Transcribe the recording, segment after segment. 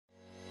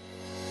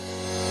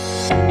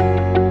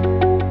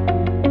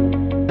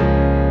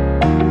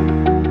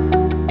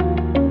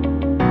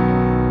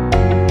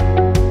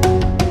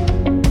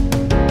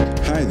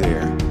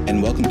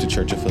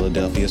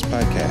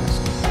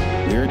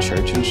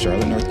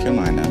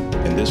Carolina,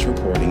 and this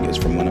recording is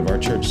from one of our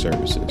church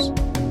services.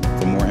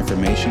 For more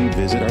information,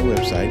 visit our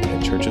website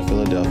at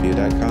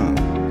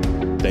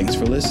churchofphiladelphia.com. Thanks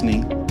for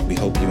listening. We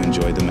hope you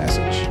enjoy the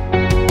message. I'm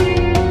gonna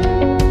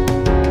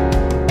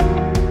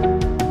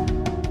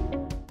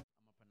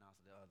pronounce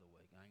it the other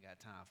way. I ain't got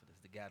time for this.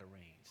 The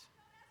Gadarenes.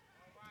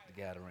 The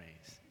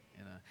Gadarenes.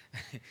 You know,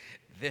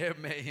 there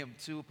met him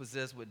two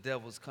possessed with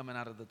devils coming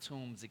out of the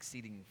tombs,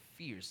 exceeding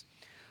fierce,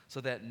 so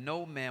that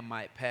no man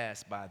might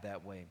pass by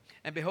that way.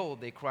 And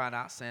behold, they cried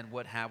out, saying,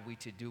 What have we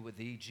to do with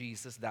thee,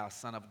 Jesus, thou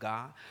Son of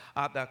God?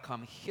 Art thou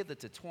come hither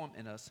to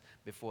torment us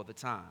before the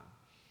time?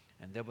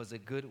 And there was a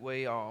good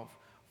way off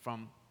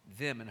from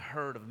them and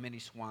herd of many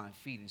swine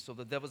feeding. So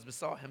the devils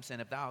besought him, saying,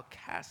 If thou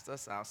cast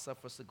us out,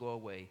 suffer us to go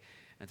away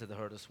into the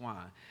herd of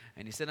swine.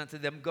 And he said unto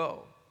them,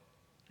 Go.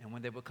 And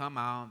when they were come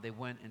out, they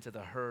went into the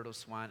herd of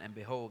swine, and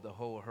behold, the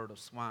whole herd of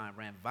swine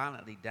ran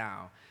violently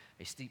down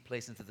a steep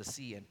place into the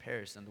sea and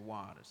perished in the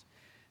waters.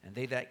 And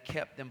they that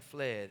kept them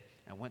fled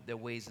and went their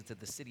ways into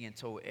the city and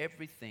told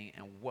everything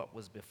and what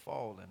was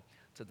befallen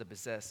to the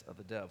possessed of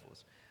the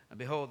devils. And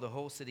behold, the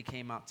whole city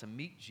came out to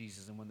meet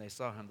Jesus, and when they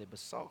saw him, they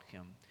besought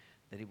him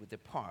that he would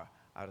depart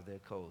out of their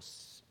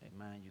coasts.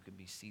 Amen. You can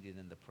be seated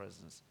in the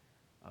presence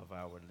of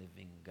our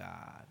living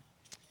God.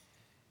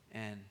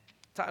 And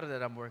the title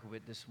that I'm working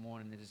with this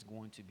morning, it is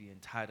going to be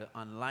entitled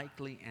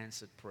Unlikely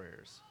Answered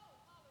Prayers.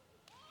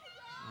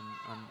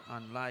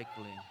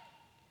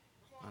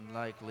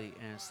 Unlikely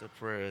answered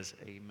prayers.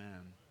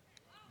 Amen.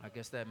 I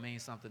guess that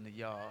means something to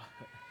y'all.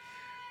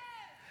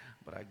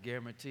 But I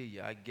guarantee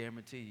you,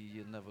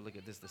 you'll never look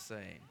at this the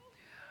same.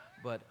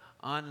 But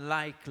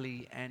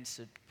unlikely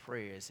answered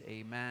prayers,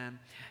 amen.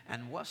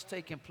 And what's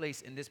taking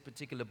place in this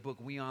particular book,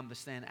 we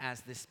understand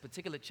as this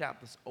particular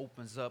chapter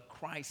opens up,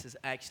 Christ has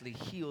actually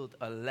healed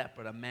a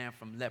leper, a man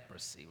from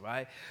leprosy,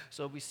 right?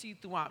 So we see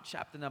throughout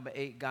chapter number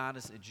 8,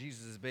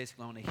 Jesus is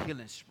basically on a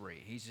healing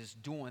spree. He's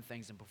just doing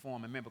things and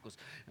performing miracles.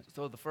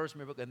 So the first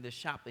miracle in this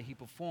chapter he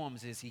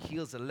performs is he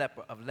heals a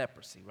leper of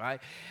leprosy,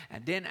 right?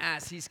 And then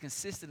as he's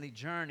consistently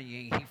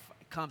journeying, he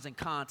comes in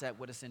contact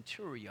with a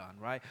centurion,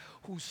 right,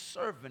 whose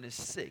servant is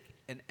sick.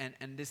 And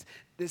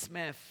this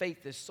man's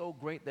faith is so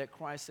great that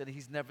Christ said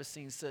he's never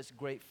seen such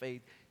great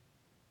faith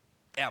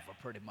ever,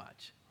 pretty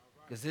much.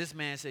 Because this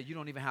man said, you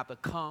don't even have to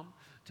come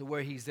to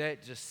where he's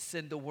at. Just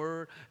send the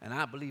word, and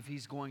I believe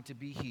he's going to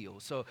be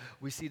healed. So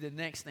we see the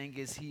next thing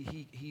is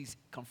he's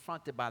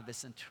confronted by the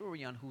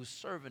centurion whose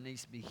servant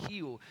needs to be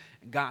healed.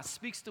 And God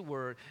speaks the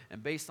word,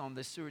 and based on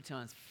the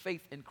centurion's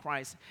faith in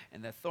Christ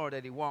and the authority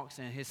that he walks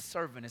in, his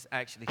servant is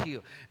actually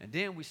healed. And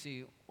then we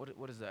see,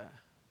 what is that?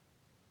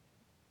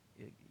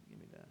 Yeah, give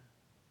me that.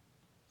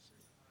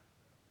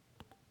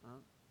 Huh?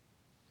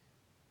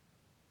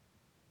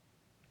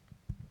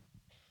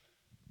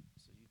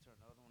 So you turn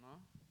the other one on?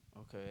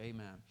 Okay,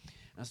 amen.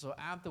 And so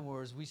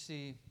afterwards, we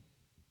see,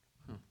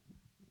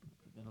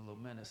 been a little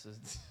minute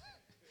since.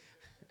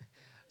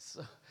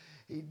 So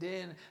he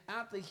then,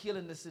 after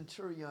healing the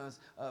centurion's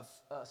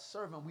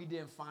servant, we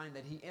then find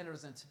that he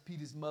enters into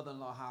Peter's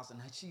mother-in-law house, and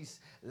she's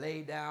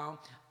laid down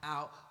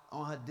out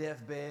on her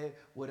deathbed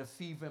with a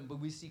fever, but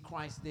we see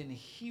Christ then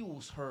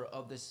heals her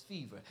of this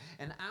fever.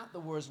 And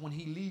afterwards, when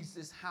he leaves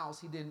this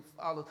house,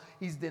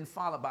 he's then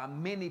followed by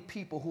many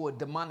people who are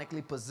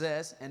demonically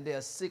possessed, and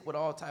they're sick with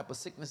all type of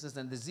sicknesses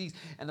and disease.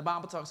 And the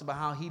Bible talks about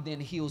how he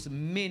then heals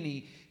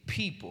many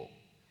people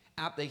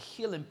after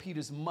healing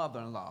Peter's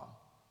mother-in-law.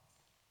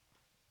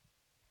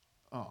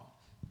 Oh,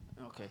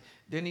 okay.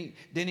 Then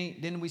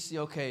we see,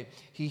 okay,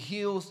 he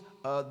heals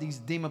these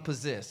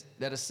demon-possessed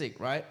that are sick,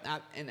 right?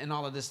 And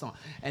all of this stuff.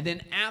 And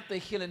then after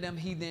healing them,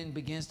 he then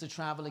begins to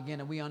travel again,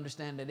 and we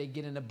understand that they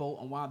get in a boat,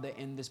 and while they're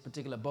in this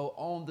particular boat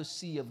on the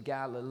Sea of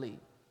Galilee,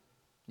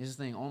 this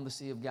thing on the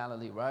Sea of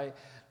Galilee, right?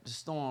 The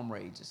storm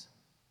rages.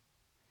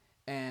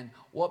 And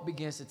what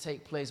begins to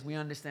take place, we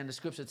understand the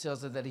scripture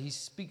tells us that he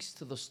speaks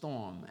to the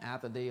storm.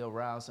 After they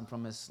arouse him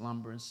from his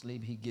slumber and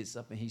sleep, he gets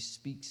up and he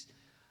speaks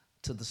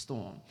to the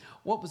storm.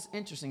 What was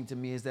interesting to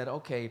me is that,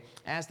 okay,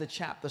 as the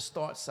chapter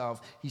starts off,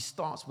 he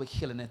starts with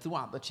healing, and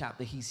throughout the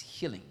chapter, he's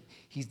healing.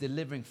 He's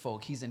delivering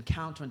folk. He's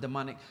encountering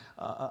demonic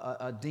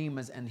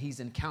demons, and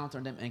he's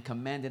encountering them and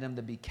commanding them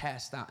to be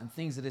cast out and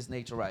things of this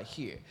nature right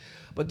here.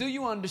 But do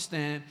you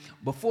understand,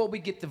 before we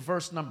get to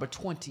verse number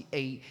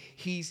 28,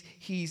 he's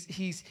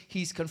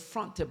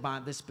confronted by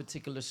this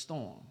particular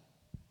storm.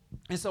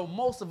 And so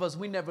most of us,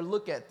 we never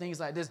look at things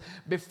like this.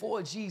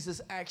 Before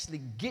Jesus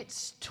actually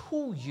gets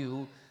to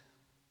you,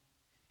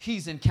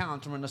 he's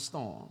encountering a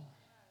storm.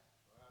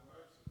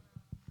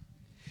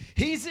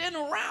 He's en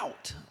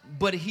route,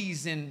 but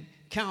he's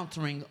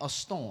encountering a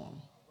storm.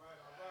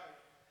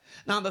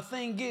 Now, the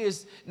thing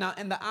is, now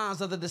in the eyes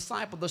of the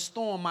disciple, the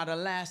storm might have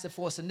lasted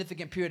for a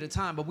significant period of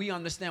time, but we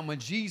understand when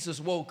Jesus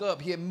woke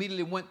up, he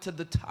immediately went to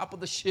the top of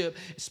the ship,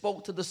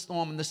 spoke to the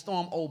storm, and the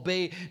storm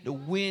obeyed. The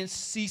wind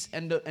ceased,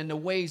 and the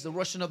waves, the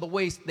rushing of the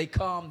waves, they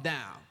calmed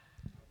down.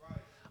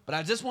 But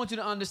I just want you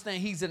to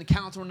understand he's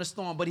encountering the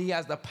storm, but he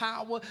has the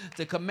power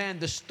to command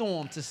the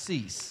storm to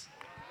cease.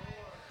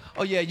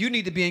 Oh, yeah, you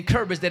need to be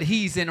encouraged that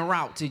he's en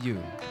route to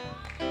you.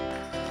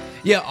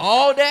 Yeah,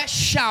 all that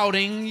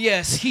shouting,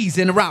 yes, he's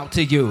en route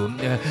to you.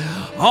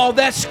 All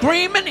that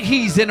screaming,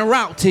 he's en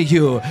route to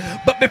you.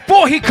 But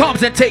before he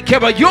comes and take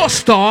care of your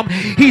storm,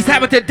 he's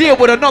having to deal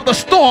with another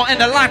storm in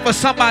the life of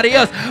somebody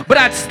else. But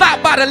I'd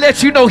stop by to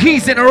let you know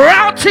he's en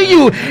route to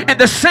you in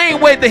the same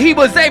way that he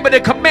was able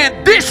to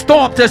command this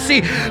storm to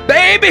cease.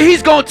 Baby,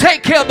 he's going to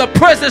take care of the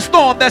present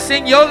storm that's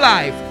in your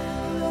life.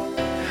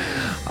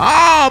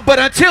 Oh, but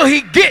until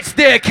he gets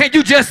there, can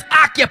you just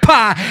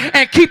occupy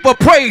and keep a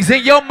praise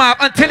in your mouth?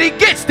 Until he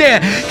gets there,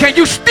 can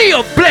you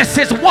still bless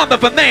his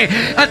wonderful name?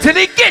 Until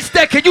he gets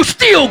there, can you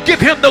still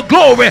give him the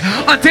glory?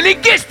 Until he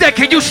gets there,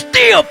 can you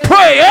still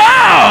pray?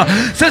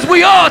 Oh, since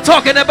we are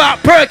talking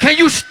about prayer, can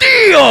you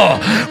still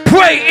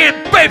pray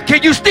in faith?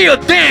 Can you still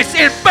dance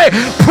in faith?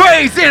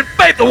 Praise in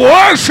faith,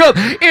 worship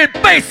in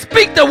faith,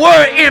 speak the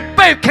word in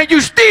faith. Can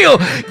you still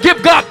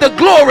give God the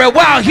glory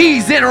while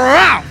he's en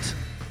route?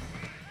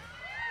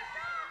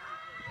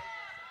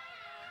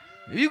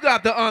 You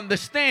got to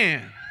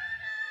understand.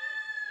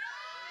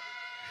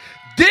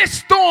 This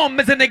storm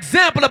is an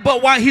example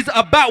about what he's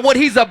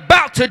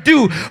about to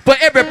do for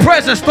every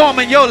present storm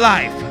in your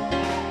life.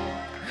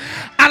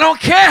 I don't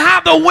care how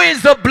the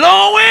winds are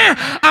blowing,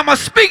 I'm going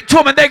to speak to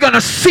them and they're going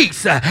to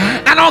cease. I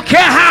don't care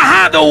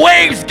how high the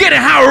waves get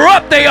and how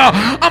rough they are,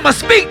 I'm going to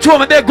speak to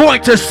them and they're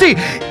going to cease.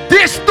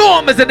 This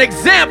storm is an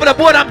example of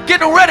what I'm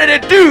getting ready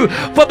to do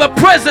for the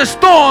present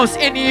storms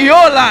in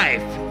your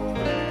life.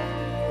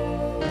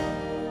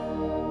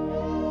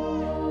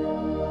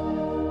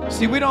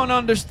 See, we don't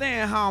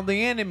understand how the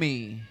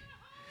enemy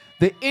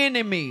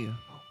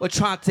will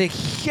try to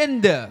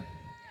hinder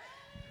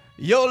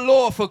your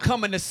Lord for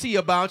coming to see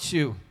about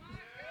you.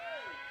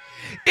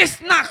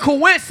 It's not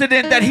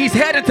coincident that he's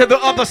headed to the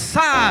other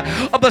side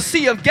of the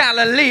Sea of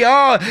Galilee.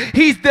 Oh,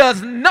 he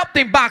does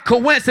nothing by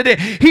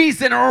coincidence.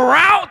 He's en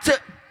route.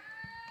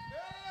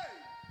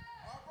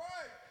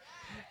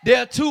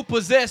 There are two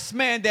possessed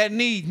men that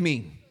need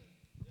me.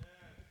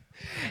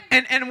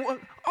 And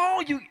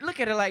all you look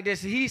at it like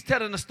this. He's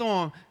telling the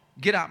storm,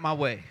 get out my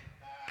way.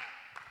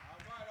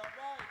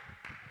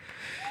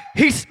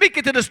 He's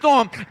speaking to the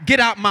storm,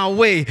 get out my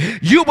way.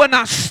 You will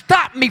not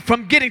stop me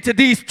from getting to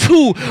these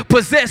two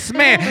possessed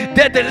men.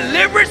 Their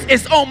deliverance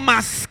is on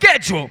my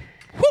schedule.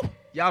 Whew.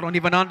 Y'all don't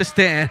even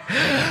understand.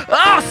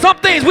 Oh, some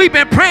things we've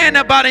been praying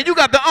about, and you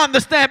got to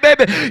understand,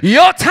 baby,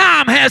 your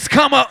time has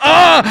come up.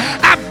 Oh,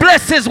 I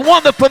bless his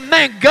wonderful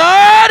name.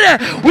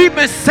 God, we've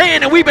been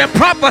saying and we've been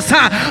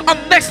prophesying.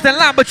 I'm next in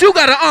line, but you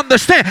got to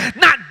understand,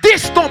 not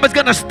this storm is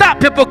going to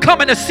stop him from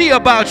coming to see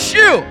about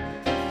you.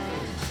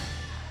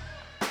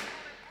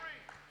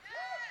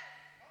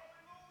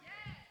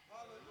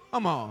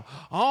 Come on.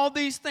 All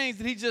these things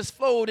that he just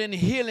flowed in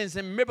healings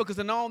and miracles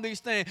and all these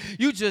things,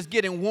 you just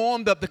getting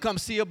warmed up to come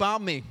see about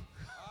me.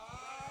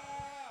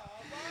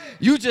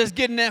 You just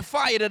getting that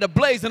fire that are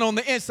blazing on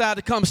the inside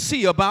to come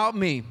see about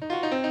me.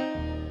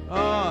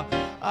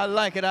 I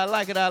like it, I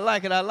like it, I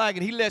like it, I like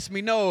it. He lets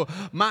me know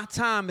my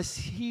time is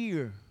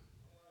here.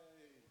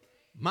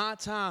 My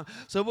time.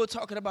 So we're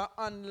talking about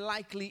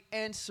unlikely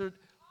answered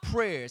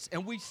prayers.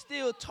 And we're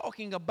still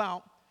talking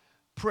about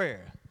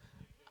prayer.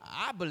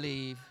 I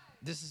believe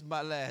this is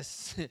my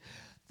last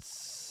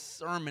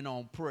sermon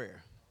on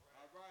prayer.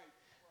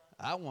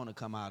 I want to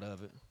come out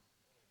of it.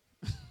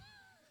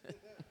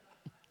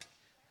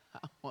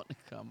 I want to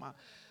come out.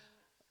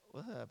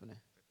 What's happening?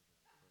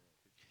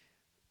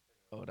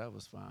 Oh, that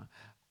was fine.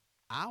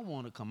 I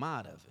want to come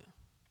out of it.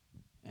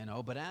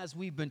 But as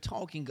we've been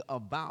talking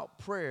about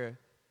prayer,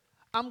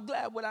 I'm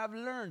glad what I've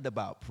learned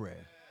about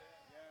prayer.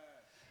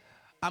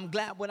 I'm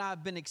glad what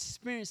I've been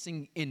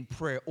experiencing in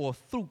prayer or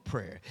through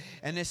prayer.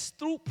 And it's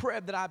through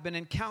prayer that I've been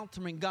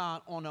encountering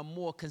God on a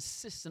more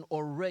consistent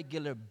or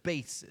regular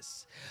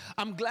basis.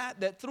 I'm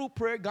glad that through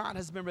prayer, God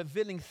has been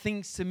revealing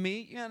things to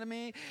me. You know what I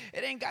mean?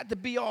 It ain't got to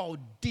be all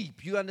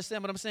deep. You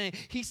understand what I'm saying?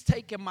 He's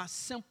taking my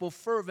simple,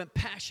 fervent,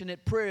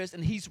 passionate prayers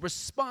and he's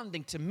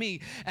responding to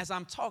me as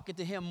I'm talking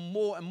to him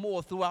more and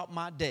more throughout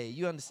my day.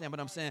 You understand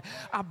what I'm saying?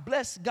 I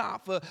bless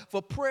God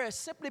for prayer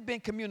simply being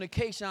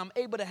communication. I'm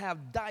able to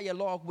have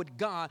dialogue with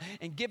God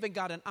and giving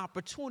God an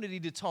opportunity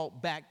to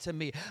talk back to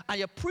me. I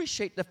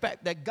appreciate the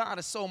fact that God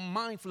is so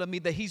mindful of me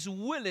that he's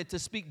willing to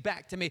speak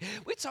back to me.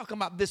 We're talking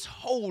about this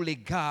holy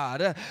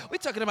God. We're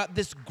talking about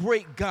this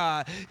great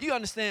God. You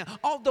understand?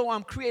 Although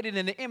I'm created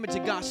in the image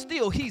of God,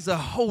 still he's a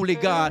holy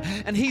God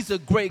and he's a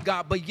great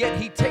God, but yet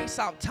he takes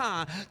out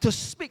time to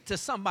speak to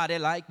somebody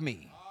like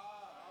me.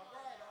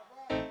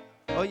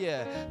 Oh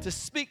yeah, to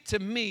speak to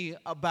me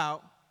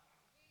about me.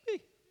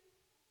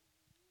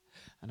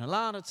 And a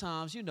lot of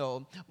times,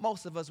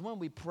 most of us, when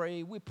we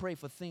pray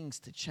for things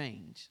to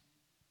change.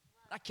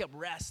 I kept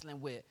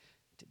wrestling with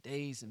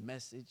today's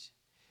message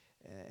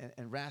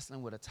and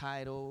wrestling with a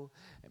title.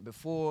 And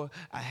before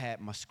I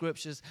had my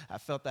scriptures, I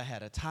felt I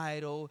had a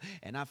title.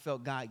 And I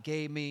felt God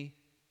gave me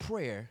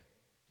prayer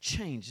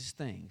changes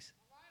things.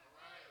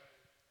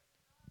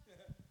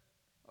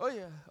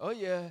 Oh,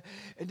 yeah.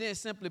 And then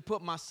simply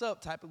put my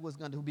subtitle was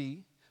going to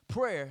be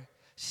prayer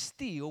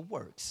still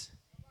works.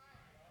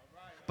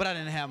 but I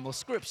didn't have no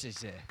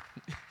scriptures yet.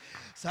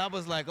 So I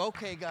was like,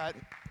 okay, God,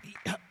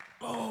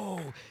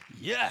 oh,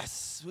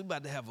 yes, we're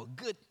about to have a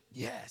good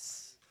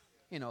yes.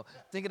 You know,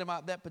 thinking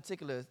about that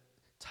particular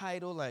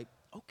title, like,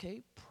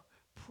 okay,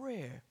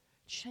 prayer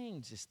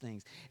changes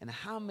things. And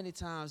how many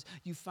times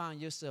you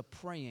find yourself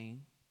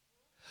praying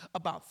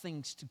about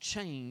things to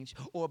change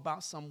or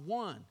about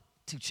someone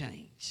to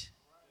change?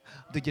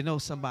 Do you know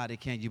somebody?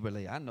 Can you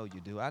relate? I know you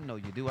do. I know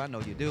you do. I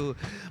know you do.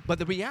 But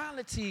the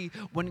reality,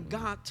 when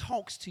God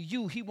talks to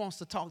you, he wants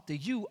to talk to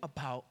you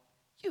about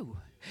you.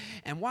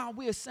 And while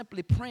we're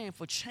simply praying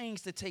for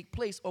change to take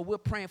place, or we're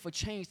praying for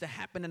change to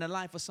happen in the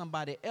life of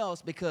somebody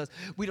else because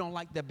we don't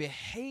like their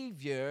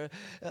behavior,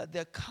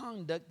 their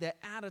conduct, their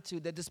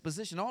attitude, their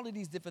disposition, all of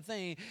these different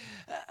things,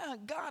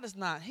 God is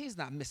not, he's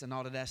not missing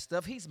all of that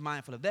stuff. He's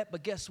mindful of that.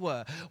 But guess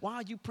what?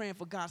 While you praying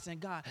for God, saying,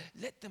 God,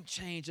 let them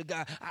change, or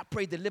God, I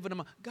pray, deliver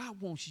them, God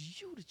wants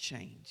you to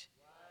change.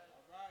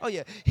 Oh,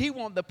 yeah. He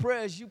wants the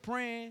prayers you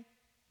praying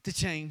to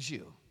change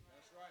you.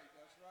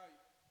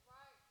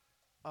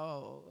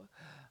 Oh,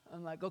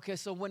 I'm like, okay,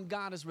 so when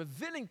God is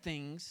revealing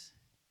things,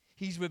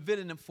 he's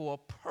revealing them for a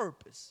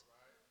purpose.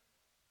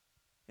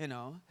 You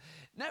know,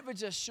 never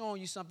just showing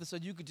you something so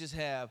you could just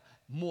have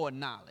more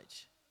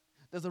knowledge.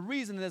 There's a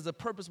reason, there's a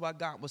purpose why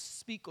God will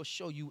speak or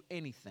show you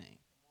anything.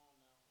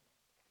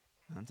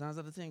 9 times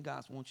out of 10,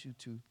 God wants you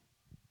to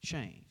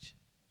change.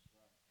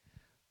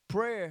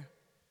 Prayer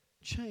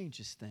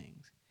changes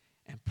things,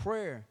 and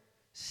prayer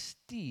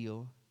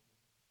still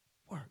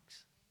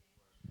works.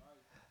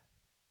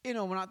 You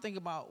know, when I think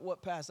about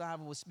what Pastor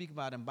Ivan was speaking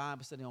about in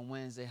Bible study on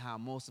Wednesday, how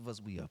most of us,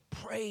 we have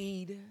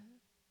prayed,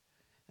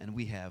 and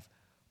we have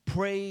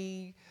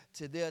prayed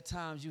to there are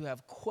times you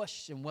have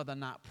questioned whether or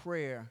not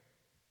prayer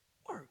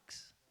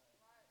works.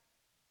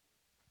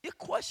 You're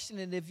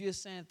questioning if you're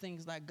saying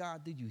things like,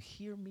 God, did you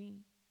hear me?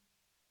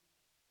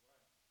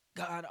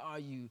 God, are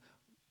you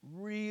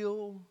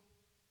real?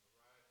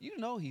 You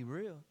know he's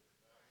real.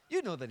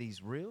 You know that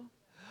he's real.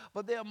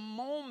 But there are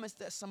moments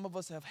that some of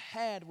us have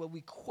had where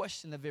we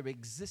question the very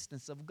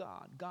existence of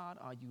God. God,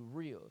 are you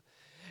real?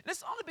 And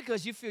it's only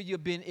because you feel you're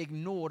being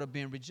ignored or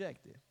being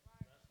rejected.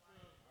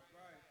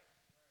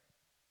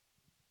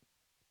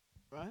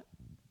 Right?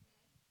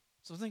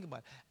 So think about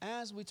it.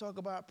 As we talk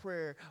about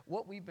prayer,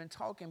 what we've been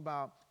talking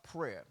about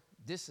prayer.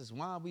 This is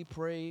why we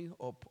pray,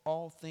 or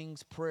all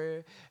things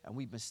prayer. And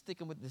we've been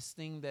sticking with this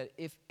thing that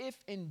if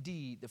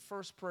indeed the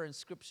first prayer in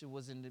Scripture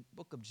was in the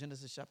book of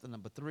Genesis chapter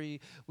number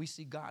 3, we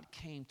see God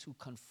came to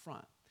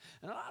confront.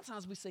 And a lot of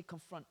times we say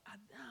confront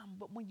Adam,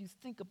 but when you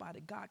think about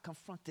it, God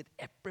confronted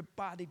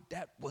everybody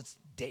that was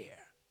there.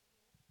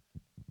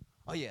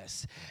 Oh,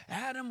 yes.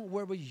 Adam,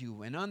 where were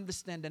you? And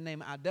understand the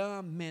name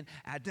Adam meant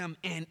Adam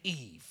and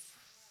Eve.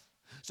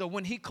 So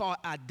when he called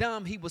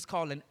Adam, he was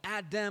calling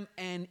Adam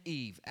and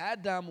Eve.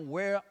 Adam,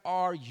 where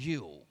are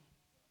you?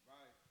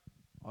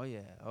 Oh, yeah,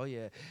 oh,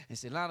 yeah. And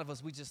see, a lot of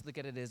us, we just look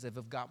at it as if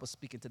God was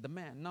speaking to the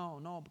man.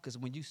 No, because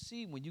when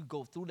you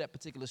go through that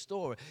particular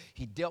story,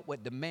 he dealt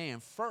with the man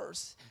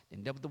first,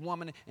 then dealt with the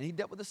woman, and he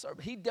dealt with the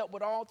servant. He dealt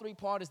with all three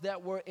parties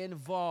that were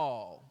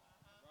involved.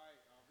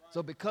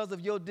 So because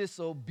of your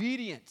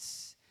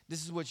disobedience,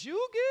 this is what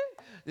you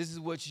get, this is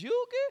what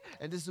you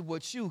get, and this is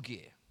what you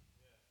get.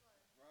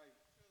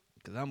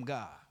 Because I'm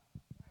God.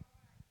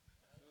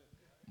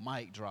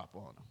 Mic drop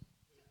on him.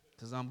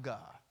 Because I'm God.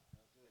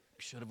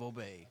 Should have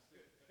obeyed.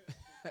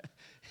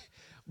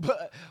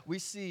 But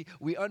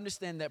we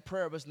understand that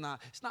prayer is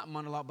it's not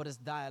monologue, but it's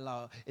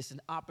dialogue. It's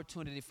an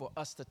opportunity for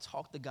us to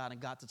talk to God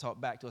and God to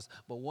talk back to us.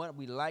 But what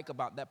we like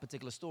about that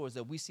particular story is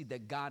that we see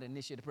that God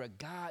initiated prayer.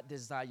 God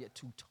desired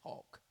to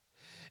talk.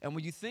 And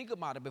when you think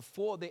about it,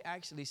 before they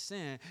actually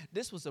sinned,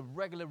 this was a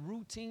regular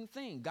routine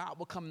thing. God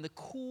would come in the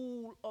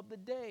cool of the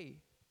day,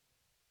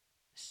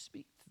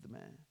 speak to the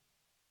man.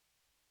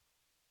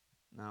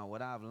 Now,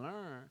 what I've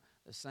learned,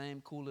 the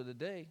same cool of the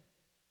day,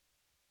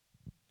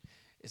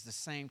 it's the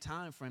same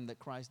time frame that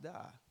Christ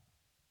died.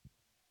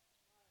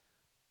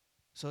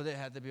 So there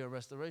had to be a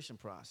restoration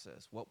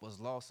process. What was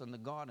lost in the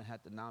garden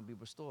had to now be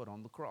restored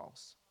on the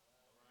cross.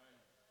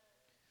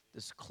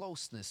 This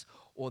closeness,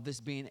 or this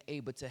being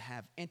able to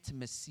have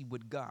intimacy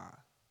with God.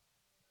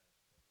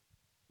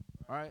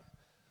 All right?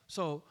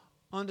 So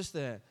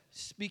understand,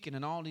 speaking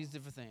and all these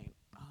different things.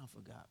 I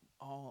forgot.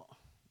 Oh,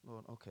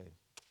 Lord, okay.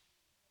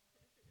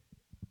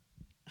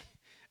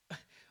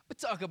 We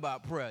talk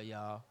about prayer,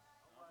 y'all.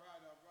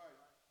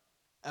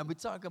 And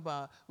we've talked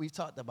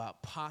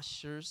about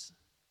postures,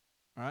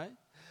 right?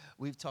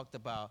 We've talked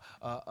about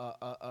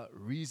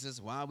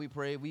reasons why we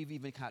pray. We've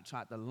even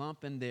tried to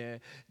lump in there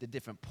the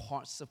different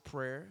parts of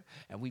prayer.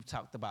 And we've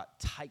talked about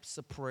types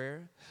of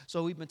prayer.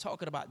 So we've been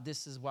talking about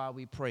this is why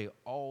we pray,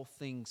 all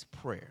things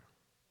prayer.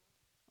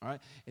 All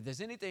right? If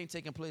there's anything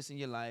taking place in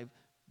your life,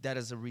 that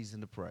is a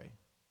reason to pray.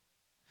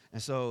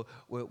 And so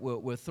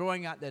we're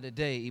throwing out there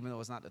today, even though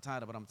it's not the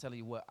title, but I'm telling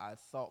you what I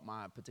thought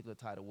my particular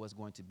title was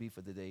going to be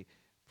for the day.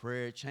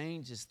 Prayer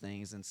changes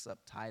things, and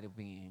subtitle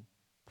being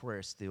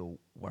prayer still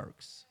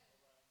works.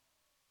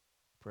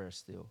 Prayer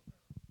still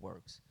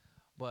works.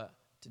 But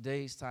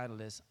Today's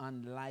title is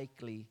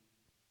Unlikely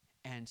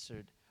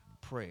Answered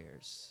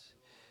Prayers.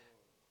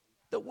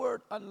 The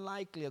word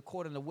unlikely,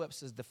 according to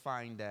Webster's, is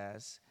defined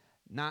as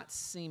not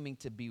seeming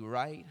to be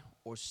right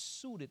or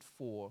suited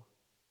for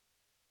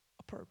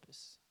a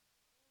purpose.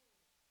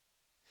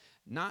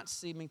 Not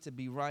seeming to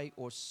be right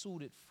or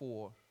suited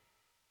for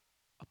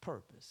a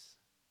purpose.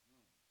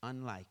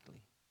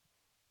 Unlikely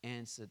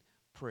answered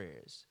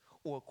prayers.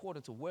 Or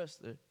according to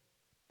Webster,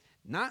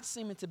 not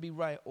seeming to be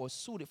right or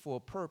suited for a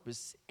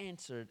purpose,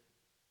 answered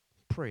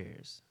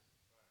prayers.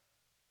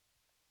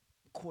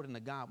 According to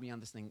God, we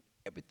understand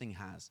everything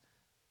has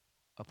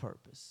a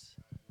purpose.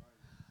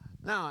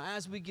 Now,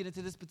 as we get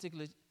into this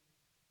particular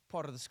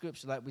part of the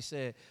scripture, like we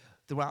said,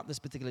 throughout this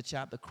particular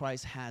chapter,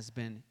 Christ has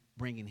been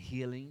bringing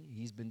healing.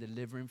 He's been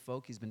delivering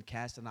folk. He's been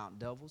casting out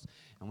devils.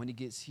 And when he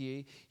gets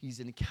here, he's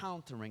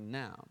encountering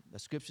now. The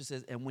scripture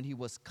says, and when he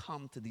was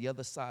come to the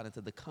other side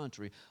into the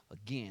country,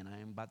 again, I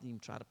am about to even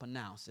try to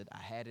pronounce it.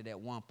 I had it at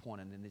one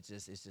point, and then it's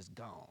just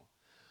gone.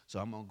 So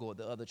I'm going to go with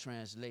the other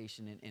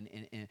translation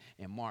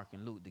in Mark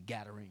and Luke, the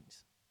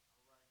Gadarenes.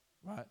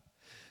 Right?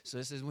 So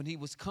it says, when he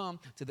was come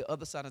to the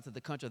other side into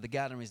the country of the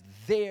Gadarenes,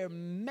 there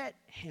met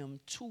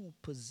him two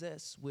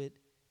possessed with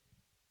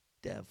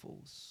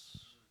devils,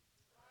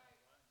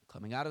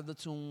 coming out of the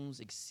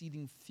tombs,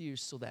 exceeding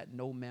fierce, so that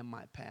no man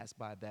might pass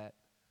by that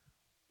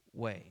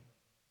way.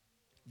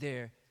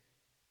 There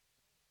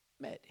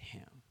met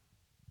him.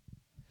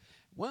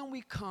 When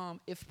we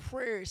come, if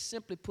prayer is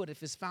simply put,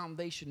 if its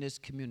foundation is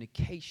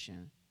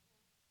communication,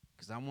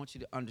 because I want you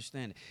to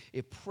understand it,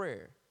 if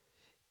prayer,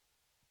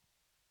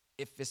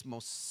 if its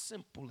most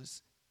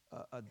simplest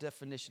a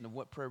definition of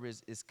what prayer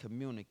is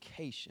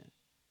communication,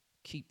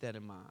 keep that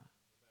in mind.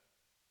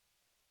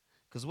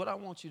 Because what I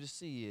want you to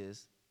see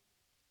is,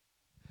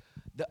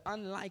 the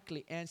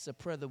unlikely answer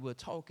prayer that we're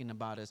talking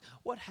about is,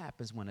 what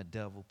happens when a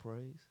devil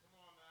prays?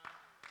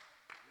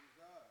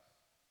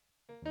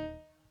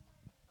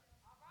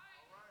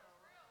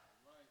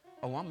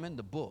 Oh, I'm in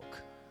the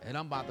book, and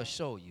I'm about to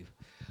show you.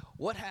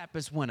 What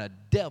happens when a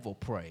devil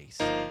prays?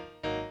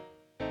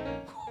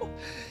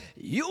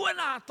 You and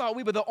I thought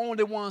we were the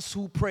only ones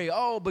who pray.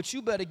 Oh, but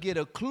you better get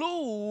a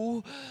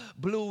clue,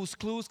 Blues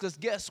Clues, because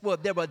guess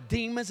what? There were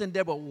demons and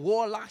there were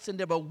warlocks and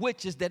there were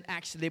witches that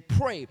actually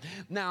pray.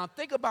 Now,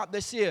 think about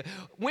this here.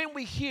 When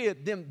we hear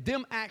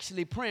them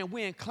actually praying,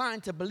 we're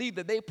inclined to believe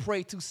that they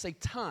pray to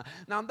Satan.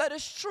 Now, that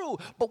is true,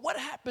 but what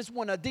happens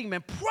when a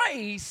demon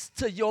prays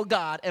to your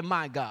God and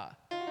my God?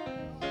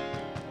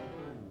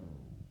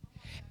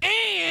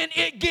 And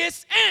it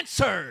gets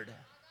answered.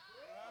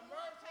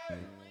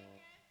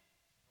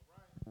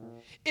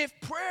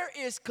 If prayer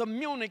is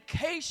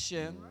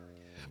communication,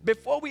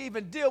 before we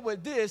even deal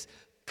with this,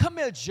 come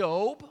here,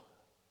 Job.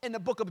 In the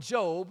book of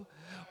Job,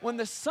 when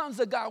the sons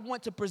of God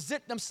went to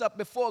present themselves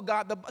before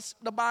God,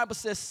 the Bible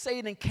says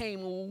Satan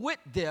came with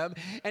them,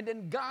 and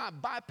then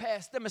God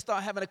bypassed them and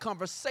started having a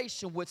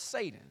conversation with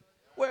Satan.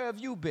 Where have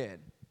you been?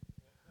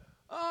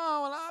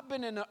 Oh, well, I've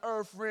been in the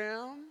earth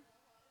realm,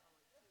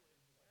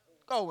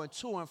 going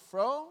to and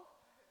fro,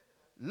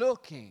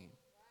 looking.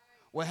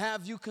 Well,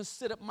 have you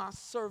considered my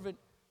servant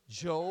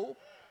Job?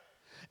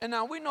 And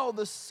now we know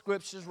the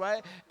scriptures,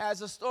 right? As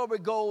the story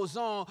goes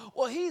on,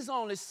 well, he's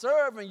only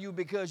serving you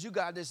because you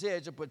got this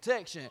hedge of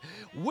protection.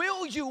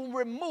 Will you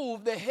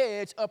remove the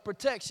hedge of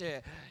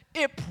protection?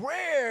 If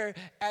prayer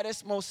at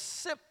its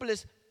most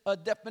simplest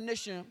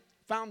definition,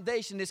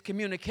 foundation is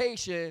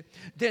communication,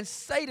 then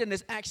Satan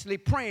is actually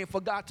praying for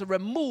God to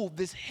remove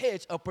this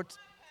hedge of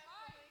protection.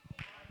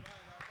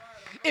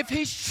 If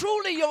he's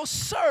truly your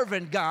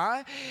servant,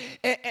 God,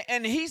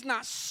 and he's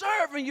not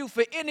serving you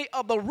for any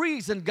other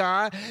reason,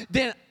 God,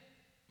 then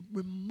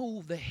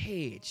remove the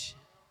hedge.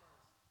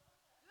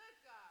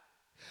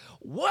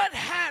 What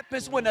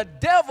happens when the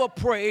devil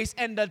prays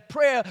and the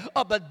prayer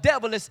of the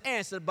devil is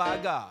answered by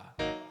God?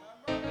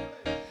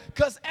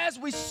 Because as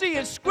we see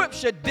in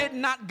Scripture, did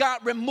not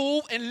God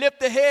remove and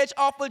lift the hedge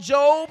off of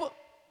Job?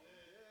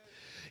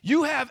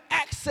 You have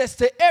access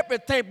to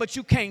everything, but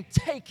you can't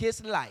take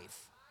his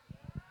life.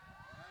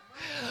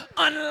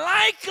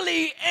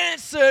 Unlikely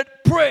answered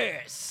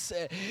prayers.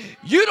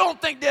 You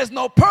don't think there's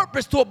no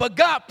purpose to it, but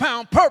God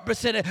found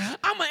purpose in it.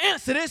 I'm going to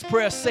answer this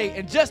prayer,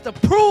 Satan, just to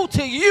prove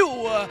to you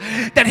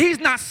that he's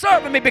not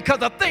serving me because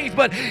of things,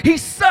 but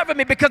he's serving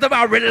me because of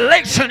our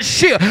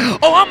relationship.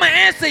 Oh, I'm going to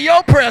answer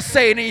your prayer,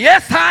 Satan.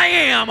 Yes, I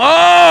am.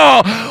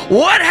 Oh,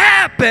 what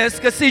happens?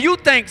 Because see, you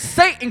think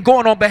Satan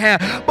going on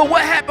behalf, but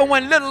what happened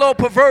when little old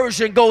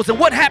perversion goes, and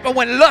what happened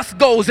when lust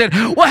goes, and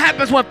what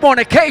happens when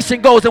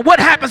fornication goes, and what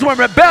happens when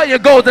rebellion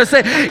goes, and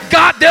say,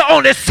 God, they're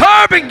only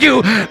serving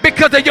you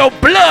because of your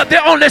blood.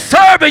 They're only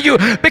serving you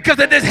because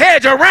of this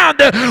hedge around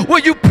them. Will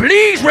you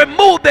please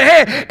remove the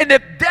hedge? And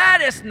if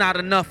that is not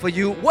enough for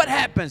you, what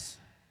happens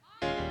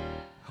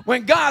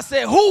when God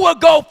said, who will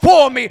go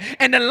for me?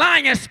 And the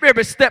lion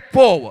spirit stepped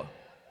forward.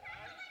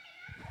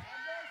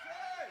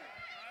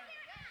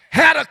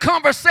 Had a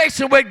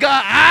conversation with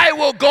God. I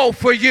will go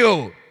for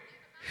you.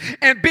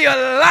 And be a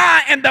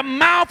lie in the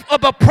mouth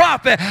of a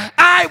prophet.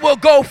 I will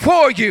go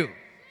for you.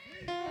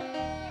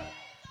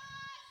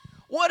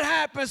 What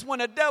happens when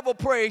the devil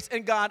prays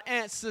and God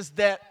answers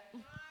that?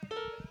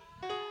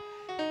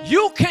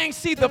 You can't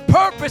see the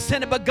purpose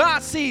in it, but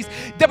God sees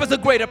there was a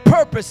greater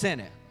purpose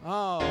in it.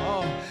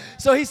 Oh.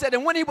 So he said,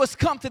 and when he was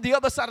come to the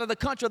other side of the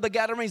country of the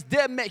Gadarenes,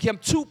 there met him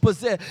two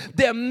possessed.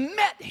 There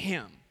met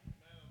him.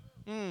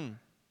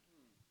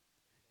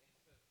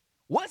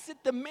 Was it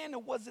the men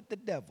or was it the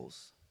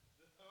devils?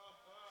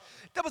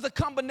 There was a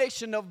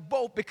combination of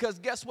both, because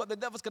guess what? The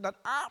devils cannot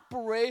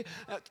operate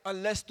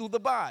unless through the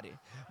body.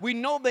 We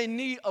know they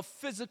need a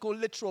physical,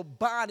 literal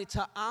body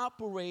to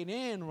operate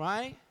in,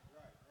 right?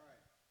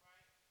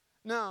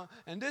 Now,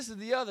 and this is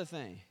the other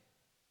thing.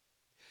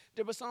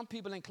 There were some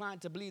people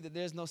inclined to believe that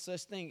there's no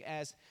such thing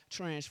as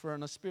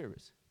transferring of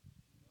spirits.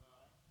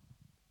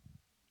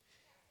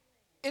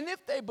 And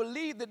if they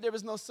believe that there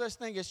is no such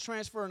thing as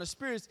transferring of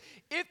spirits,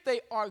 if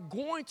they are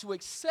going to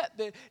accept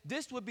that,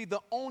 this would be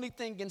the only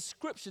thing in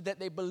Scripture that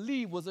they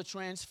believe was a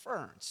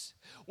transference.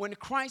 When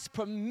Christ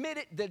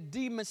permitted the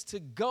demons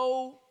to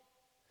go,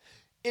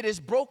 it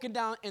is broken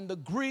down in the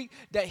Greek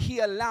that he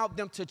allowed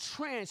them to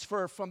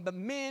transfer from the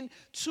men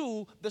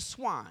to the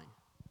swine.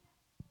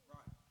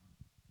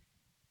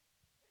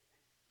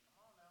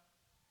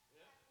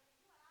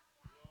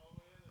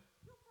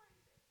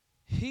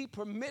 He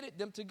permitted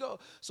them to go.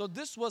 So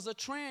this was a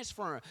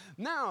transfer.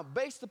 Now,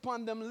 based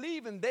upon them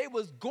leaving, they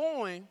was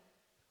going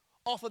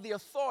off of the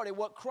authority,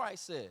 what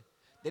Christ said.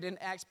 They didn't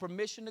ask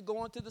permission to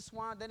go into the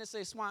swine. They didn't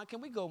say, swine,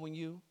 can we go when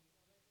you?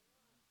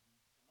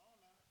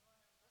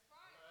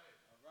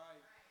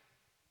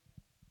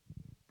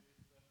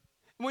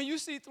 When you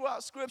see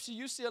throughout Scripture,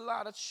 you see a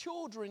lot of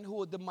children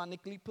who are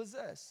demonically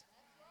possessed.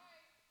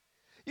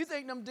 You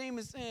think them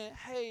demons saying,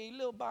 hey,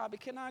 little Bobby,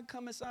 can I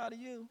come inside of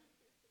you?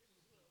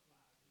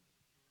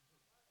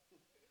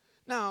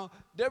 Now,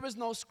 there is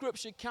no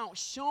Scripture count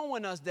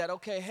showing us that,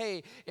 okay,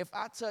 hey, if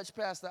I touch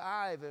Pastor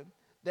Ivan,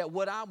 that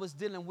what I was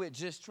dealing with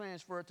just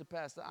transferred to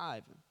Pastor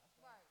Ivan.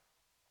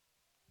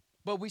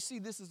 But we see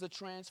this is a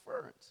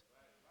transference.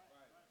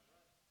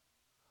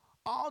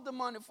 All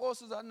demonic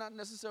forces are not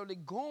necessarily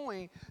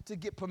going to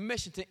get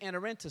permission to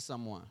enter into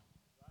someone.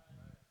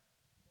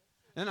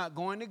 They're not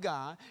going to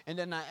God, and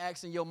they're not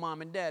asking your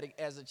mom and daddy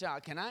as a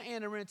child, can I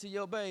enter into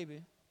your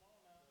baby?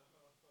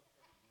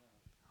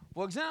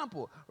 For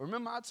example,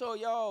 remember I told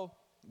y'all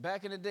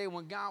back in the day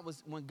when God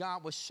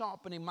was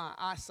sharpening my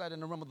eyesight in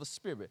the realm of the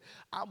spirit,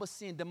 I was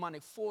seeing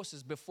demonic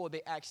forces before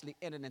they actually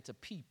entered into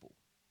people.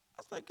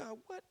 I was like, God,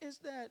 what is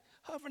that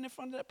hovering in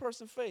front of that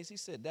person's face? He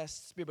said, that's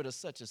the spirit of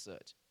such and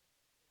such.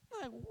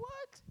 I'm like,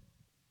 what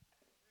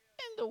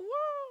in the world?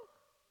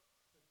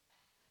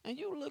 And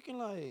you looking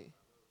like,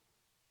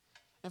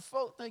 and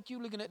folk think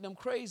you looking at them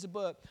crazy,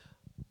 but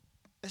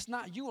it's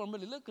not you I'm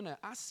really looking at.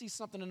 I see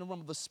something in the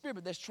realm of the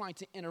spirit that's trying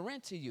to enter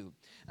into you.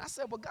 And I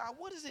said, well, God,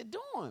 what is it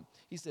doing?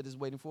 He said, it's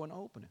waiting for an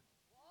opening.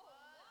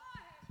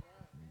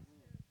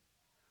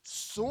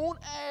 Soon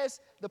as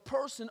the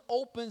person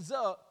opens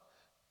up,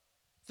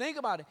 think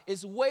about it.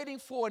 It's waiting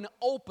for an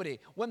opening.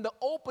 When the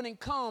opening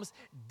comes,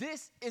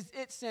 this is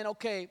it saying,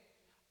 okay,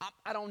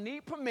 I don't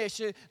need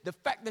permission. The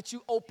fact that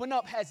you open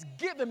up has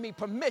given me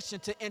permission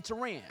to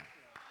enter in.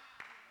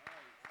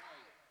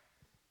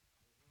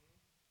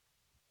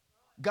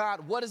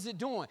 God, what is it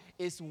doing?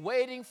 It's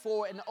waiting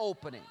for an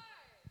opening.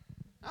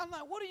 I'm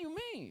like, what do you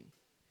mean?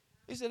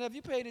 He said, have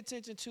you paid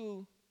attention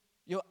to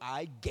your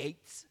eye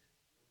gates?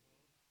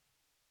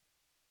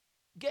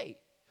 Gate.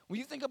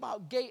 When you think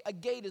about gate, a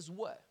gate is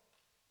what?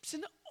 It's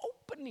an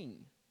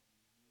opening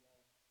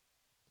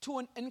to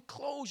an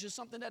enclosure,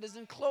 something that is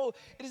enclosed.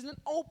 It is an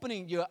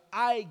opening. Your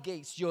eye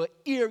gates, your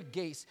ear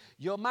gates,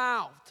 your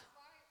mouth.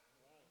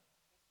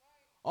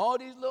 All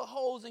these little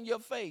holes in your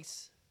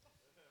face.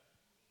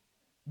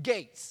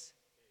 Gates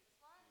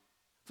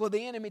for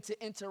the enemy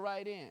to enter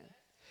right in.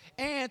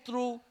 And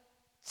through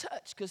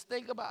touch, because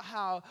think about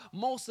how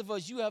most of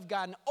us, you have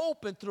gotten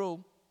open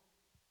through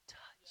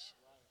touch.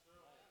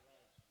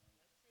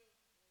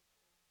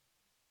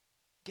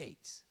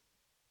 Gates.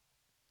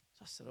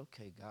 So I said,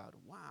 okay, God,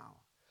 wow.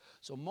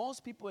 So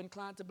most people are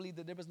inclined to believe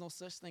that there is no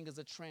such thing as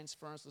a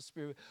transference of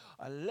spirit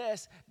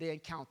unless they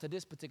encounter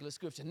this particular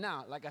scripture.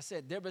 Now, like I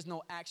said, there is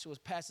no actual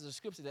passage of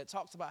scripture that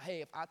talks about,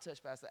 hey, if I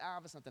touch Pastor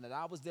Alvin, something that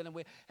I was dealing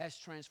with has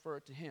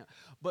transferred to him.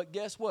 But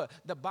guess what?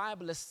 The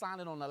Bible is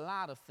silent on a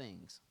lot of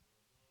things.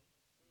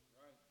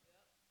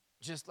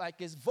 Just like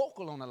it's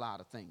vocal on a lot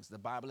of things. The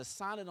Bible is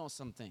silent on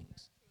some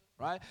things,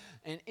 right?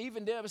 And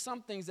even there are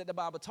some things that the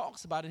Bible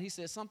talks about, and he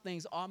says some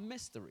things are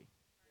mystery.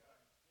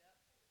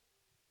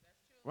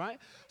 Right?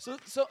 So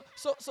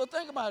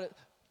think about it.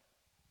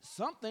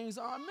 Some things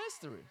are a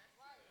mystery.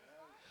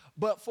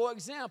 But for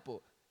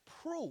example,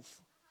 proof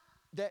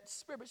that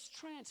spirits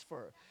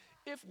transfer.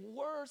 If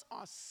words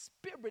are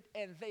spirit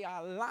and they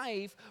are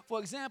life, for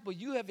example,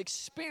 you have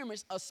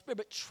experienced a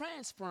spirit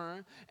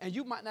transferring, and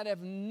you might not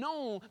have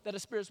known that a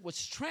spirit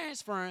was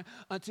transferring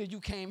until you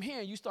came here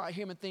and you start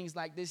hearing things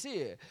like this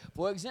here.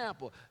 For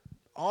example,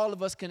 All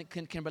of us can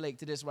relate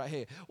to this right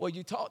here. Well,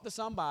 you talk to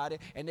somebody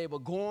and they were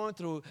going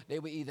through, they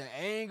were either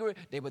angry,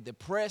 they were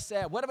depressed,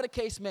 sad, whatever the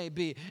case may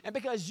be. And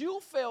because you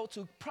failed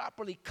to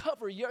properly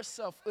cover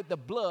yourself with the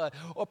blood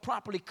or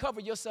properly cover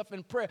yourself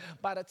in prayer,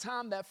 by the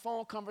time that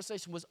phone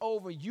conversation was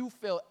over, you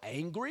felt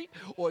angry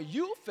or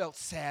you felt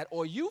sad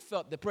or you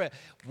felt depressed.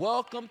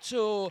 Welcome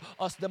to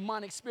a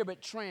demonic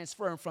spirit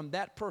transferring from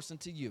that person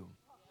to you.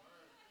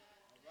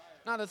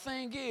 Now, the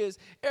thing is,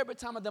 every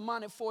time a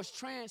demonic force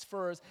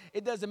transfers,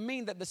 it doesn't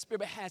mean that the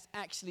spirit has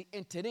actually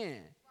entered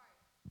in.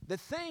 The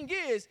thing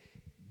is,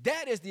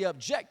 that is the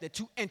objective,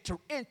 to enter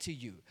into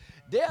you.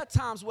 There are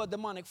times where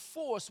demonic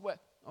force,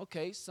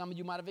 okay, some of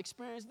you might have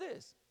experienced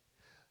this.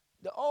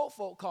 The old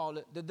folk call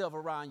it the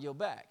devil riding your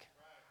back.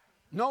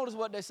 Notice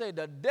what they say,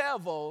 the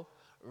devil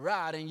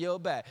riding your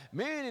back.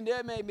 Meaning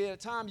there may be a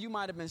time you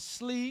might have been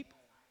asleep,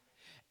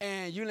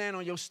 and you land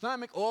on your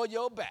stomach or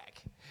your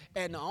back.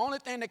 And the only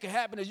thing that can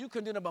happen is you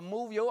couldn't but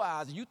move your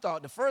eyes. And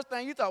the first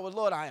thing you thought was,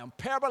 Lord, I am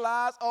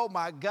paralyzed. Oh,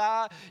 my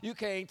God. You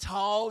can't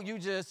talk. You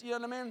just, you know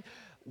what I mean?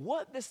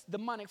 What this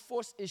demonic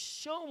force is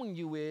showing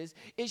you is,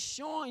 it's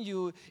showing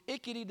you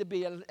it could either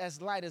be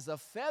as light as a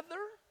feather.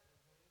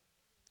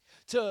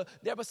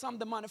 There were some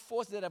demonic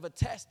forces that have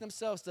attached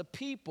themselves to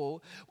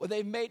people where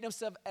they've made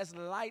themselves as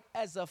light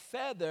as a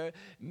feather,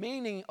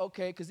 meaning,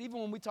 okay, because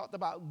even when we talked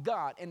about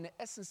God and the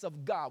essence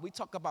of God, we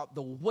talk about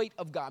the weight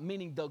of God,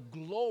 meaning the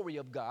glory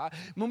of God.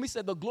 When we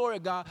said the glory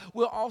of God,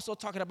 we're also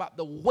talking about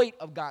the weight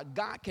of God.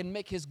 God can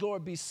make his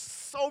glory be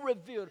so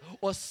revealed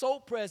or so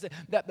present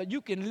that you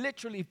can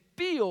literally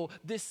feel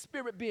this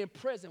spirit being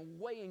present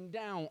weighing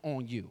down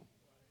on you.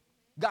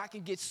 God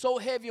can get so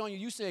heavy on you.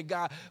 You say,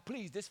 God,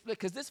 please,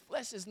 because this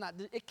flesh is not,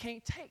 it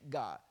can't take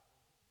God.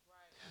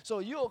 Right. So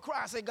you'll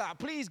cry, say, God,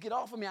 please get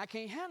off of me. I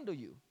can't handle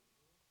you.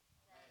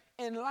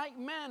 Right. In like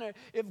manner,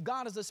 if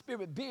God is a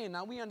spirit being,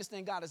 now we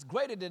understand God is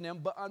greater than them,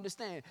 but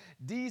understand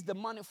these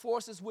demonic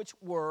forces, which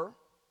were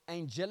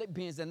angelic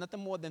beings, they're nothing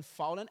more than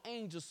fallen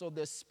angels. So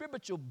they're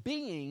spiritual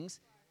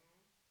beings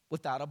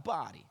without a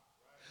body.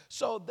 Right.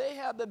 So they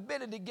have the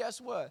ability,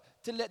 guess what?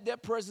 To let their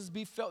presence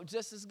be felt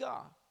just as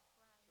God.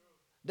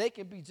 They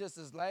can be just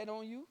as light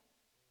on you.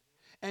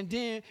 And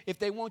then if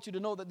they want you to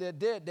know that they're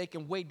dead, they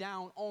can weigh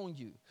down on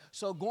you.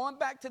 So going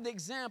back to the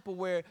example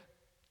where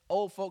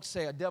old folks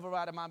say, a devil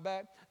riding my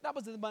back, that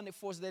was the demonic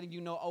force letting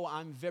you know, oh,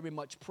 I'm very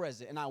much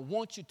present. And I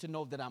want you to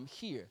know that I'm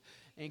here.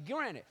 And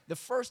granted, the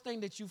first thing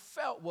that you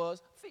felt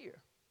was fear.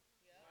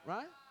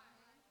 Right?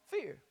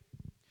 Fear.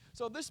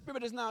 So this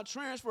spirit is now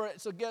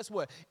transferred. So guess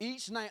what?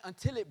 Each night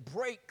until it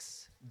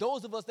breaks,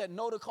 those of us that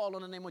know to call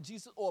on the name of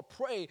Jesus or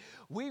pray,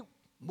 we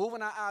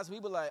moving our eyes, we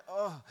were like,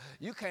 oh,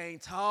 you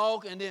can't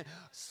talk. And then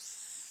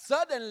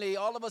suddenly,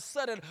 all of a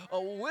sudden, a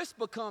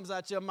whisper comes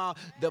out your mouth,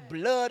 the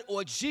blood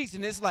or Jesus.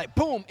 And it's like,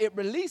 boom, it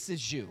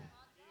releases you.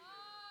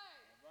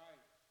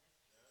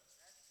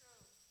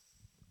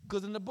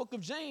 Because in the book of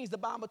James, the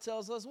Bible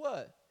tells us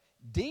what?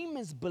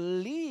 Demons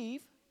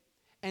believe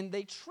and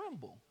they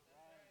tremble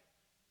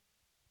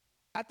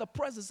at the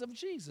presence of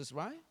Jesus,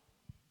 right?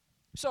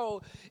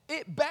 So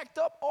it backed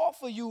up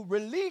off of you,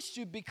 released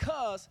you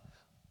because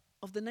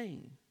of the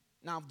name.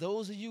 Now,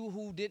 those of you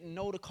who didn't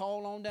know to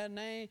call on that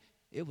name,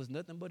 it was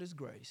nothing but his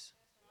grace.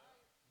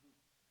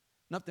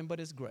 Nothing but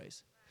his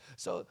grace.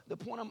 So the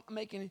point I'm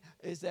making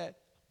is that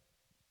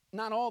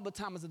not all the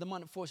time is the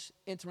demonic force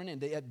entering in.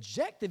 The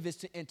objective is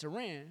to enter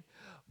in,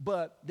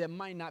 but there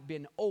might not be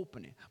an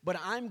opening. But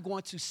I'm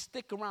going to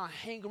stick around,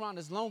 hang around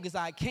as long as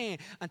I can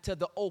until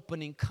the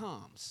opening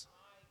comes.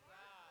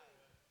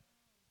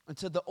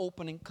 Until the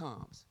opening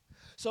comes.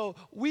 So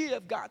we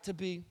have got to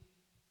be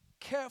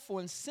careful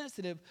and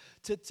sensitive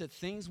to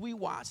things we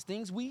watch,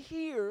 things we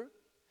hear,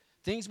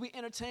 things we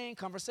entertain,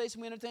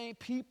 conversation we entertain,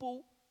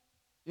 people.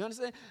 You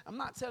understand? I'm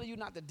not telling you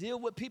not to deal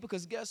with people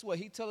because guess what?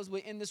 He tells us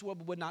we're in this world,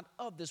 but we're not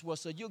of this world.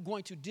 So you're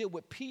going to deal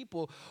with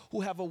people who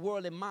have a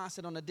worldly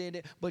mindset on a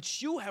day-to-day,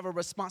 but you have a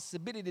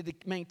responsibility to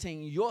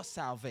maintain your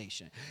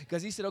salvation.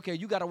 Because he said, okay,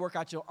 you got to work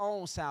out your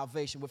own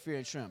salvation with fear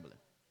and trembling.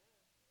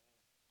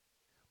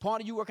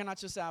 Part of you working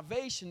out your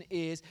salvation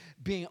is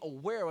being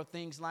aware of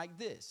things like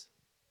this.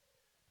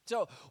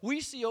 So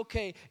we see,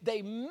 okay,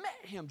 they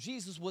met him.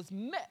 Jesus was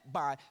met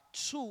by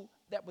two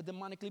that were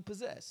demonically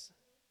possessed.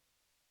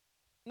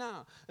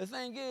 Now, the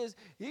thing is,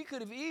 he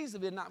could have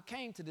easily not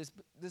came to this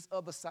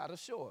other side of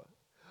shore.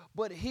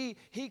 But he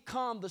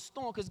calmed the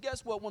storm, because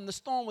guess what? When the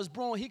storm was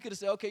brewing, he could have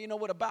said, okay, you know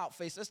what, about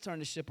face, let's turn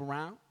the ship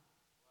around.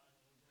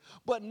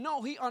 But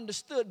no, he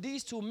understood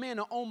these two men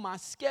are on my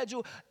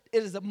schedule.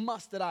 It is a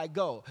must that I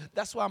go.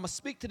 That's why I'm going to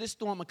speak to this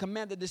storm and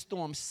command that this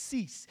storm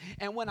cease.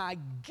 And when I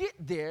get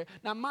there,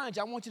 now mind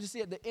you, I want you to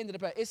see at the end of the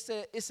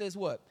passage, it says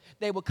what?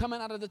 They were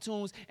coming out of the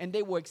tombs and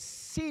they were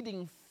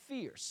exceeding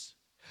fierce,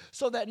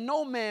 so that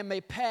no man may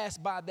pass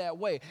by that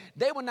way.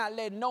 They were not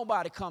letting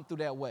nobody come through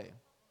that way.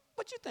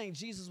 What you think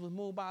Jesus was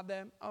moved by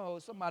that? Oh,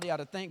 somebody ought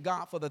to thank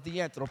God for the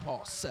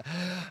Theanthropos.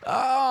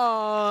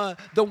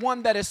 The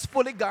one that is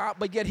fully God,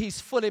 but yet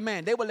he's fully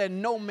man. They will let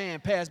no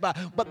man pass by.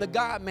 But the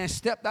God man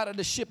stepped out of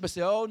the ship and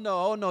said, oh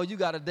no, you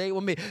got a date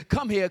with me.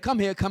 Come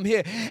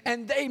here.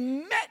 And they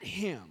met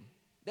him.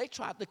 They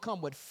tried to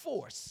come with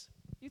force.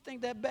 You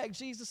think that back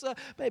Jesus up?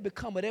 Baby,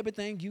 come with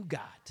everything you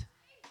got.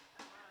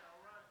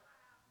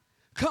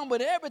 Come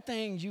with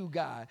everything you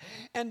got.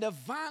 And the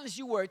violence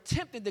you were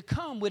attempting to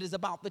come with is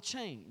about to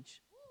change.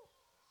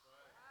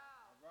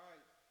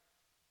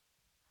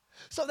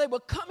 So they were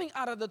coming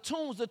out of the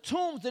tombs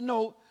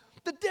denote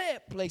the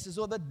dead places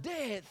or the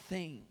dead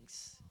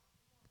things.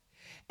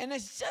 And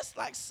it's just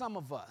like some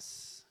of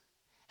us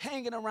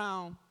hanging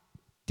around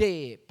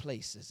dead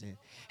places and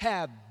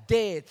have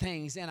dead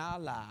things in our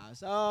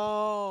lives.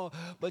 Oh,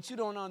 but you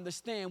don't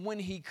understand. When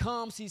he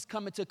comes, he's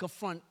coming to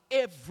confront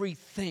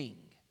everything.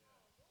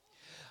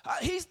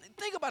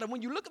 Think about it.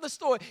 When you look at the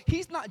story,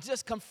 he's not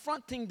just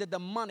confronting the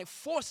demonic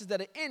forces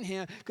that are in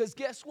him, because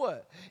guess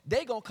what?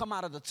 They're going to come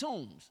out of the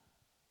tombs.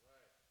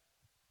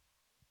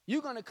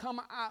 You're going to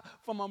come out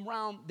from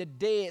around the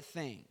dead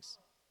things.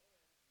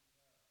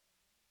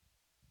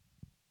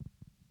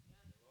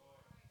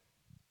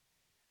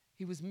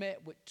 He was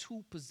met with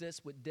two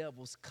possessed with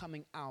devils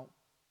coming out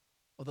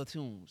of the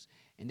tombs,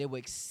 and they were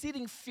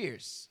exceeding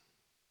fierce,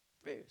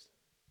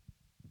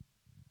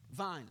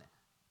 violent.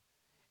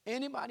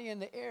 Anybody in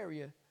the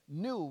area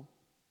knew,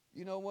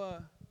 you know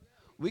what?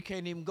 We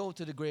can't even go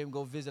to the grave and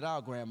go visit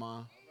our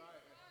grandma.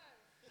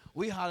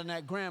 We hollering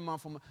at grandma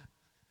from.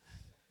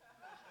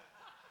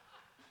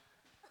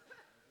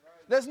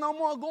 There's no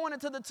more going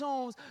into the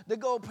tombs to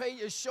go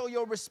pay, show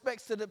your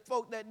respects to the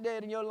folk that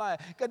dead in your life,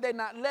 because they're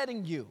not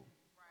letting you.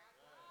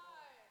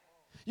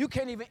 You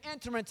can't even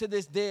enter into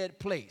this dead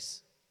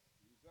place.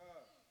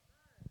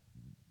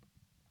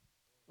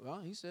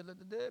 Well, he said, let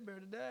the dead bury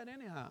the dead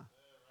anyhow.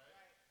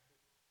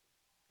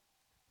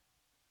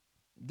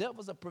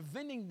 Devils are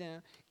preventing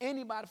them,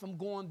 anybody from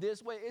going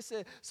this way. It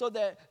said, so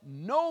that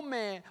no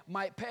man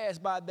might pass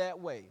by that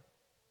way.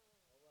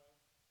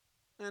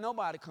 And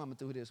nobody coming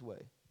through this way.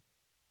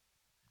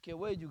 Okay,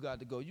 where you got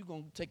to go? You're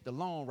going to take the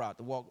long route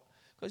to walk.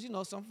 Because, you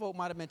know, some folk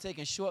might have been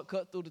taking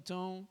shortcut through the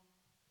tomb.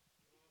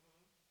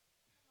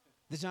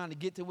 They're trying to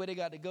get to where they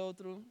got to go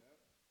through.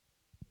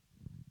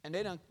 And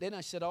they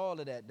done shut all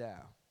of that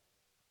down.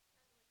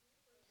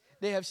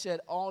 They have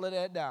shut all of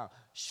that down.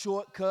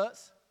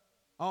 Shortcuts,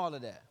 all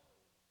of that.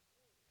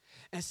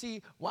 And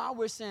see, while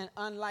we're saying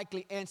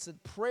unlikely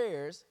answered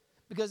prayers,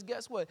 because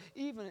guess what?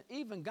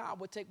 Even God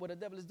would take what the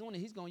devil is doing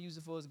and he's going to use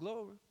it for his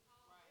glory.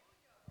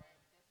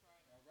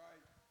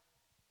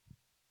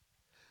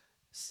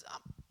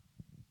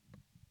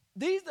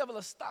 These devils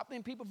are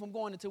stopping people from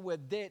going into where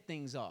dead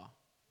things are.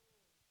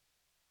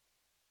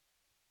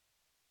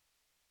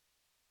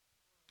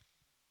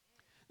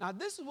 Now,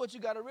 this is what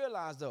you got to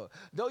realize, though.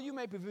 Though you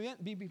may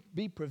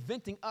be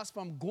preventing us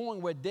from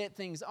going where dead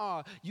things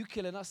are, you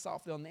killing us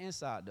softly on the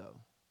inside, though.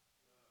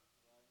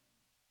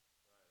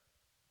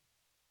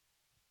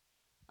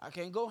 I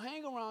can't go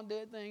hang around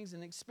dead things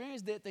and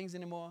experience dead things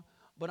anymore,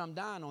 but I'm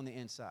dying on the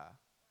inside.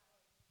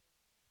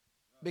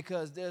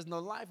 Because there's no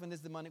life and this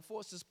demonic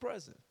force is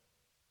present.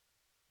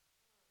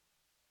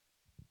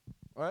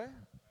 Right?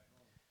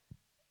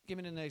 Give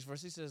me the next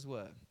verse. He says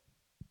what?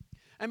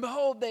 And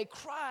behold, they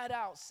cried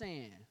out,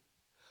 saying,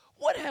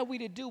 what have we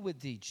to do with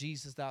thee,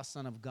 Jesus, thou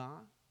Son of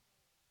God?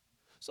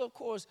 So, of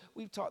course,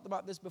 we've talked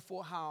about this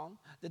before, how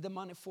the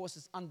demonic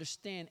forces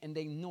understand and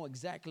they know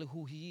exactly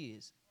who he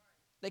is.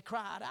 They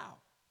cried out,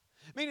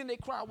 meaning they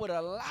cried with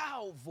a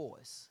loud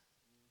voice.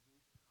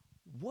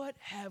 What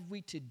have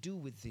we to do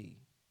with thee,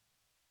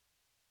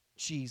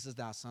 Jesus,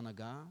 thou Son of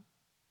God?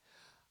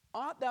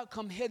 Art thou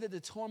come hither to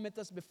torment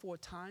us before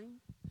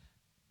time?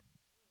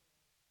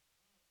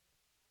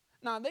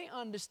 Now, they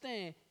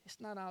understand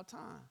it's not our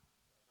time.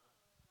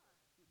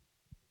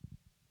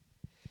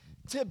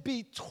 To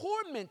be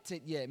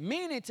tormented yet,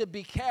 meaning to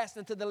be cast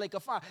into the lake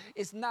of fire,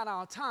 it's not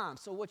our time.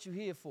 So what you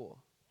here for?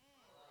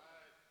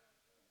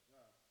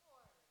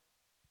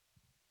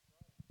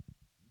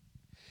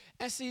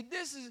 And see,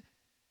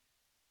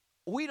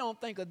 we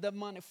don't think a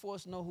demonic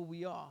force know who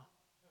we are.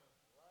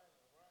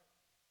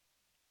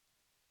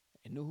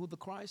 They knew who the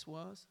Christ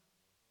was.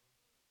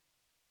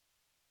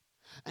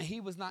 And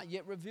he was not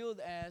yet revealed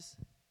as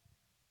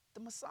the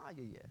Messiah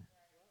yet.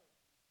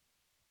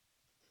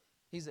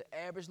 He's an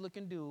average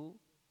looking dude,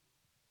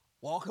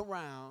 walk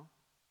around.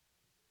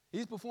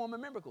 He's performing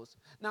miracles.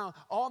 Now,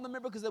 all the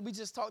miracles that we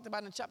just talked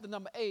about in chapter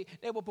number 8,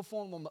 they were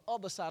performed on the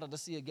other side of the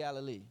Sea of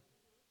Galilee.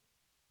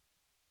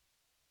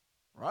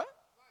 Right?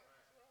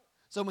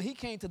 So when he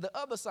came to the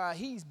other side,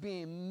 he's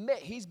being met.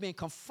 He's being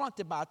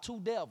confronted by two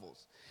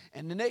devils.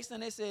 And the next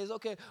thing they say is,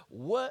 okay,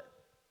 what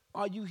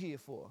are you here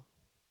for?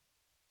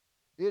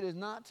 It is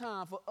not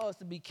time for us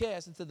to be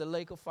cast into the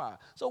lake of fire.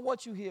 So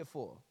what you here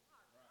for?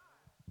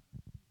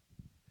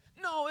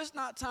 No, it's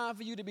not time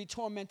for you to be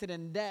tormented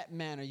in that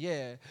manner,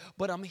 yeah.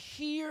 But I'm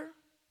here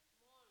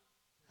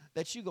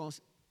that you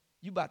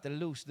about to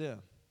loose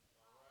them.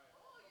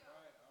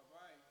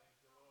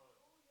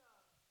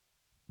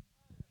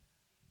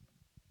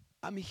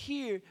 I'm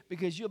here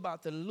because you're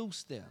about to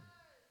loose them.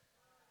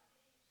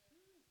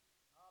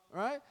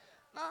 Right?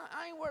 Now,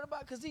 I ain't worried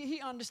about, because he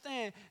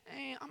understand,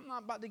 I'm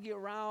not about to get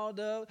riled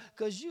up,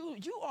 because you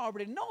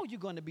already know you're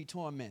going to be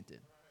tormented.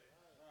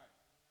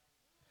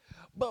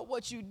 But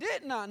what you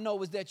did not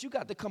know is that you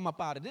got to come up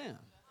out of them.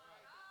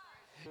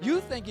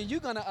 You thinking you're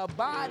going to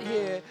abide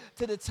here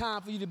to the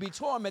time for you to be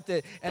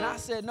tormented. And I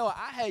said, no,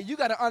 you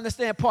got to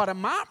understand, part of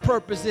my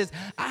purpose is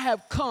I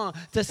have come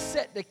to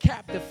set the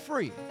captive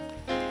free.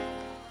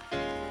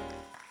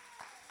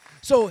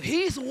 So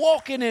he's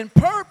walking in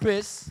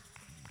purpose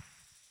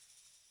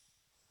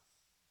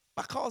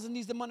by causing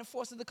these demonic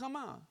forces to come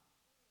out.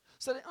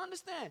 So they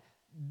understand,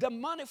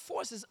 demonic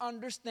forces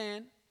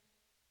understand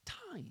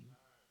time.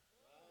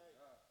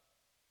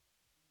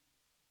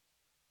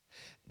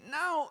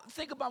 Now,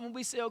 think about when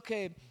we say,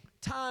 okay,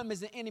 time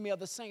is the enemy of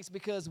the saints,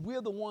 because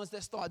we're the ones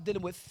that start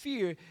dealing with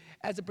fear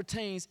as it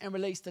pertains and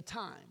relates to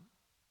time.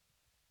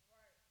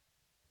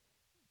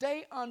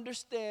 They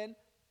understand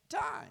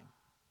time.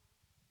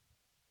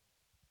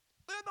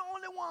 They're the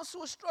only ones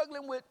who are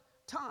struggling with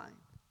time.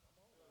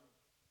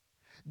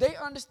 They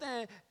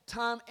understand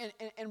time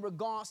in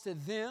regards to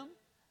them.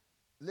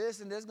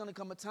 Listen, there's going to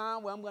come a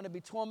time where I'm going to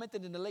be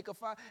tormented in the lake of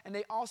fire. And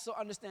they also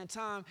understand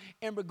time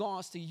in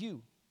regards to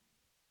you.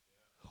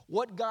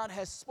 What God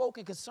has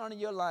spoken concerning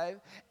your life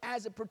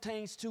as it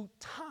pertains to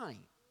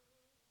time.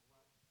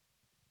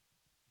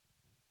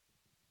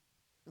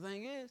 The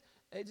thing is,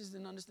 they just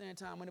didn't understand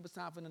time when it was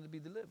time for them to be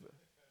delivered.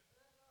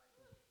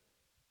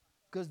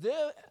 Because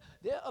their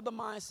other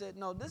mind said,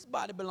 no, this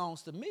body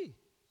belongs to me.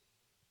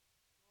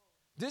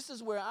 This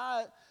is where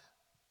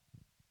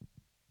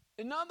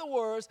in other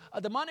words, a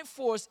demonic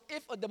force,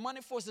 if a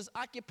demonic force is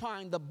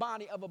occupying the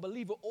body of a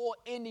believer or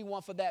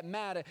anyone for that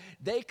matter,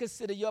 they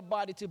consider your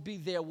body to be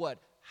their what?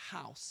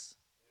 House.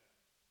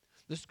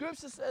 The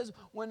scripture says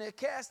when they're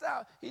cast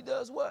out, he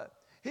does what?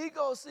 He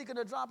goes seeking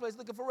a dry place,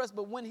 looking for rest,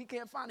 but when he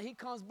can't find it, he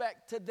comes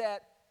back to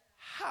that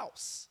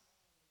house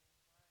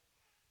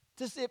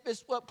to see if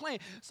it's swept clean.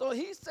 So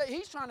he's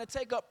trying to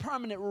take up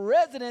permanent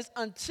residence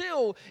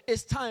until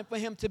it's time for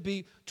him to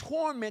be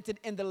tormented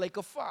in the lake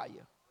of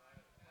fire.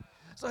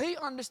 So he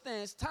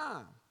understands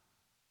time,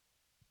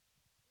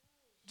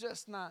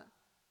 just not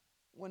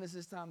when it's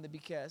his time to be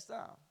cast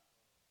out.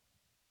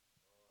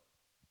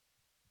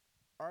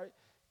 All right,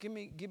 give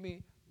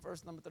me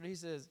verse number 30. He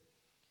says,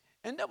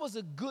 and there was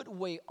a good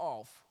way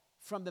off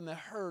from them a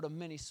herd of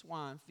many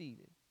swine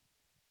feeding.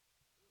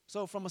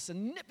 So from a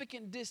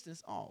significant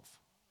distance off.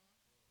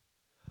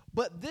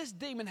 But this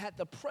demon had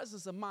the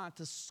presence of mind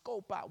to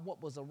scope out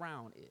what was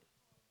around it.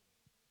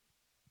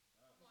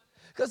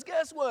 Because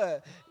guess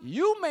what?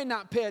 You may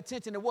not pay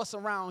attention to what's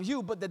around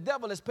you, but the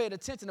devil is paying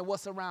attention to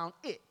what's around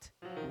it.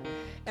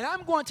 And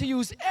I'm going to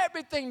use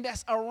everything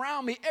that's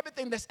around me,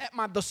 everything that's at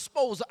my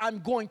disposal, I'm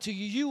going to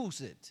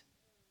use it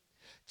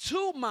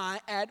to my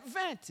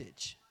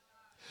advantage.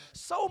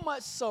 So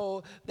much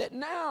so that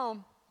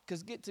now,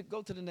 because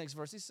go to the next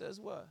verse, he says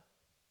what?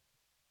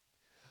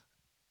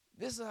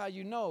 This is how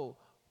you know.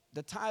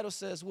 The title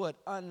says what?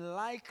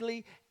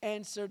 Unlikely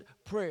answered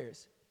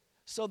prayers.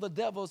 So the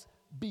devil's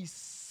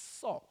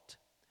besought.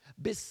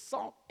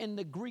 Besought in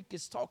the Greek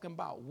is talking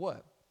about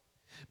what?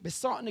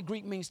 Besought in the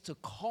Greek means to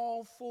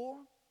call for,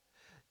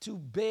 to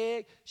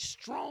beg.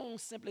 Strong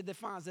simply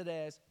defines it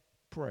as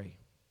pray.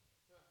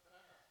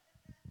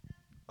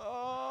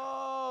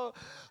 Oh,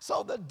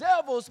 so the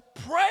devils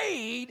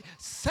prayed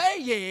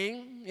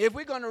saying, if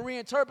we're going to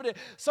reinterpret it,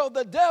 so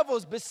the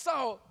devils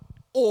besought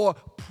or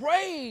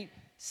prayed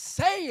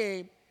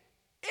saying,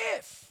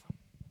 if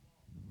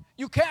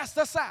you cast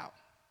us out,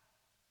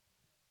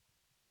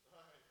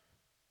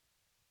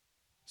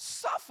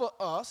 suffer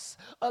us,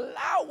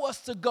 allow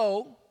us to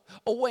go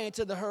away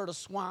into the herd of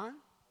swine.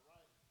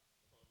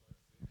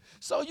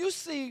 So you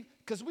see,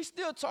 because we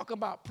still talk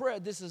about prayer,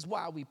 this is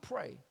why we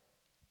pray.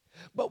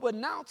 But we're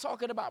now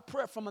talking about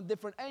prayer from a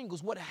different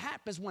angles. What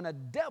happens when a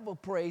devil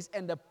prays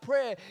and the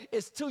prayer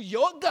is to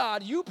your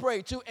God you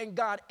pray to, and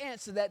God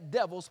answers that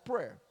devil's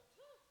prayer?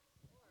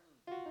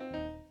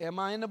 Am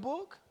I in the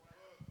book?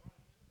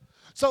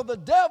 So the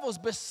devils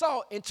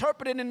besought,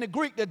 interpreted in the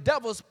Greek, the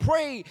devils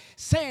prayed,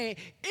 saying,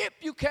 if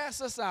you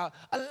cast us out,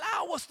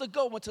 allow us to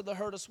go into the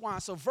herd of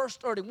swine. So verse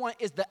 31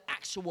 is the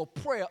actual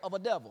prayer of a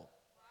devil.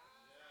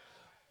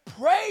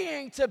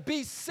 Praying to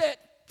be set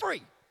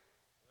free.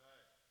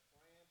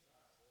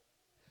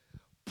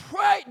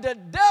 The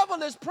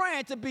devil is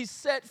praying to be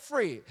set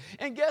free.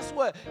 And guess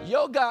what?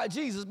 Your God,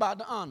 Jesus, is about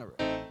to honor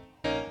it.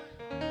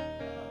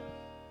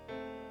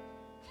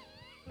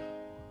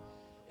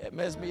 It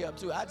messed me up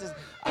too. I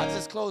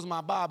just closed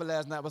my Bible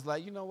last night. I was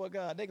like, you know what,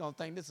 God, they're going to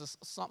think this is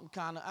something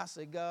kind of. I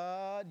said,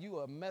 God, you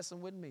are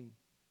messing with me.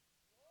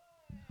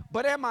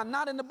 But am I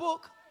not in the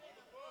book?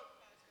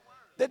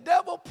 The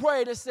devil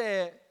prayed and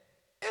said,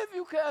 if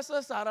you cast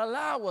us out,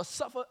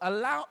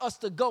 allow us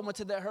to go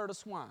into that herd of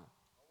swine.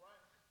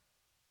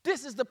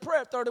 This is the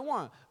prayer,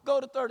 31. Go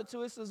to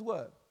 32. It says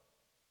what?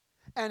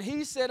 And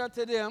he said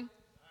unto them,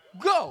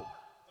 go.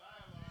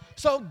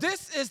 So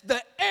this is the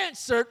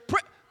answered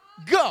prayer.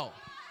 Go.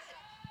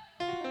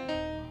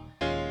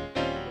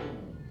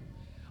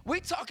 We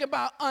talk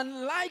about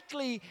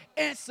unlikely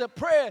answered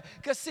prayer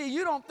because, see,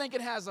 you don't think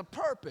it has a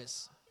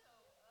purpose.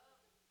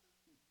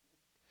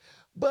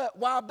 But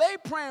while they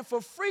praying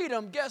for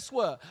freedom, guess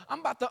what? I'm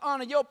about to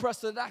honor your prayer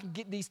so that I can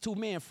get these two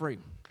men free.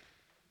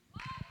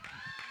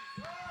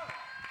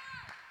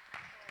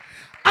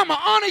 I'm going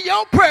to honor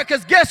your prayer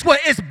because guess what?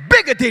 It's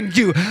bigger than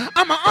you.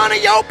 I'm going to honor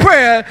your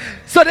prayer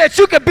so that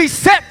you can be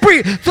set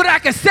free, so that I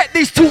can set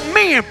these two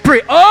men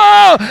free.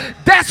 Oh,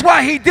 that's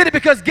why he did it,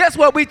 because guess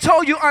what? We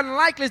told you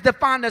unlikely is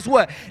defined as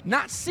what?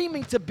 Not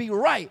seeming to be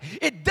right.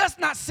 It does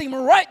not seem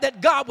right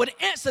that God would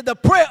answer the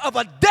prayer of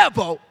a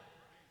devil.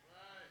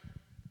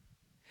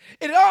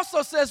 It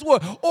also says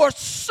what? Or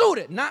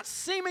suited, not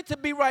seeming to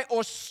be right,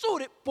 or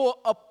suited for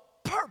a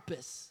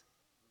purpose.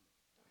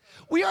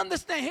 We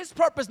understand his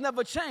purpose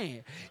never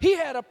changed. He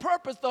had a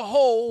purpose the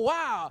whole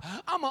while.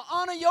 I'm going to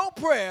honor your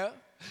prayer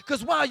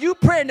because while you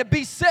praying to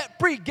be set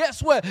free,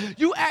 guess what?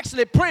 You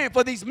actually praying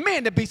for these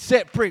men to be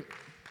set free.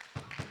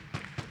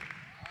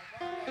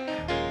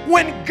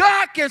 When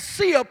God can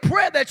see a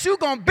prayer that you're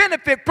going to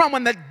benefit from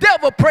when the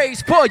devil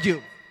prays for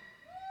you,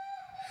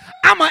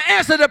 I'm going to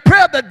answer the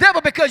prayer of the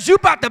devil because you're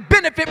about to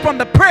benefit from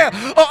the prayer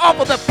or off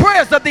of the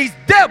prayers of these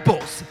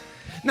devils.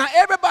 Now,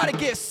 everybody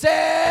gets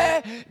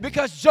sad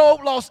because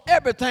Job lost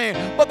everything.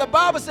 But the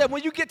Bible said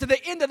when you get to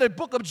the end of the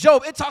book of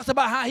Job, it talks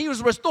about how he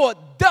was restored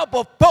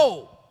double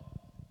fold.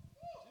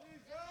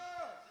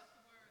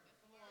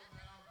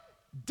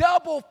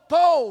 Double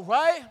fold,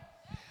 right?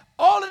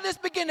 All of this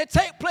began to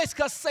take place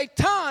because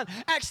Satan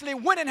actually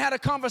went and had a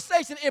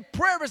conversation. If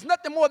prayer is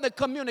nothing more than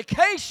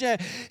communication,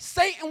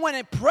 Satan went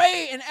and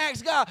prayed and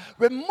asked God,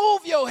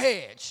 remove your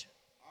hedge.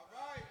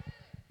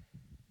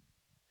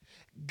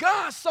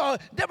 God saw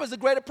there was a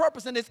greater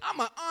purpose in this. I'm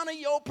going to honor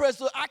your prayer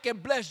so I can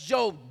bless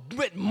Job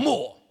with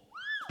more.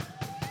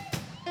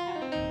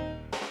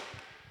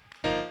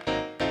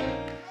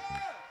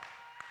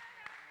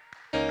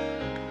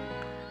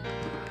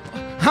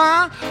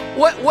 Huh?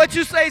 What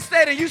you say,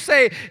 Satan? You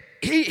say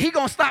he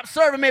going to stop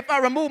serving me if I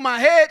remove my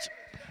hedge?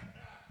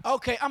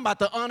 Okay, I'm about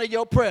to honor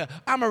your prayer.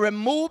 I'm going to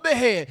remove the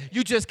head.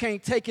 You just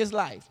can't take his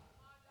life.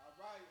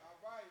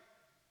 All right.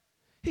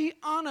 He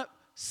honored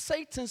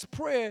Satan's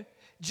prayer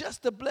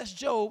just to bless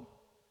Job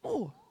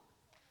more.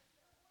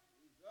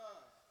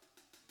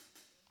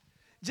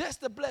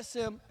 Just to bless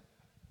him.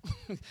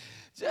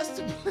 Just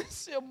to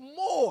bless him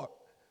more.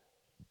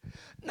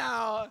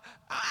 Now,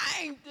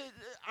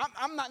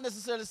 I'm not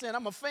necessarily saying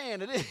I'm a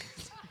fan of this.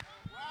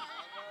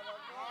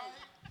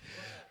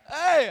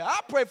 Hey, I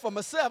pray for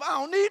myself. I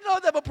don't need no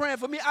devil praying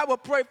for me. I will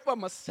pray for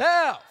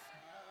myself.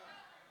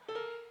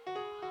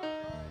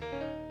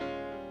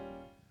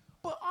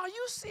 But are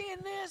you seeing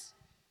this?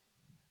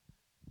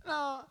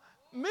 Now,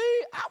 me,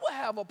 I would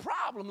have a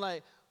problem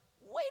like,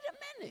 wait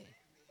a minute.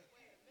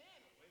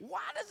 Why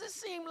does it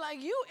seem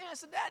like you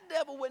answer that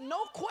devil with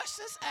no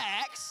questions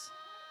asked?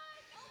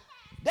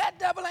 That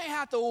devil ain't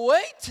have to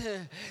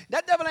wait.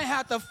 That devil ain't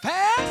have to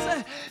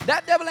fast.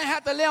 That devil ain't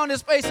have to lay on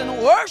his face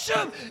and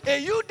worship.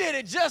 And you did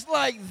it just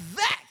like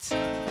that.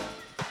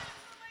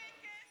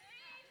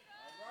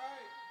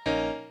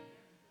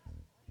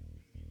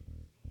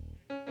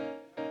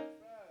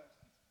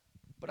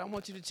 But I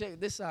want you to check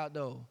this out,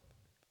 though.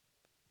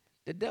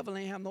 The devil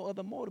ain't have no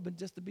other motive but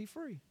just to be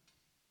free.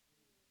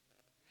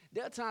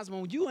 There are times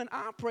when you and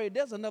I pray,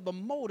 there's another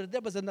motive,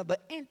 there was another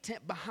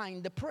intent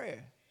behind the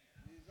prayer.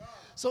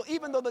 So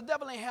even though the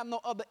devil ain't have no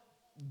other,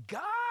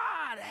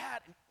 I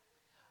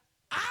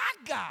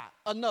got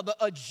another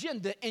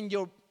agenda in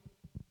your.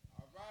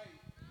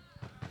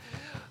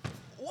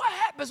 What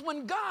happens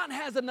when God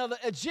has another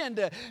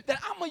agenda?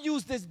 That I'm going to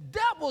use this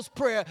devil's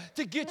prayer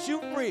to get you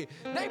free.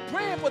 They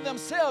praying for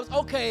themselves.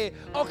 Okay,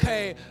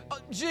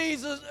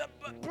 Jesus,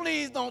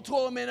 please don't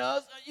torment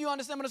us. You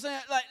understand what I'm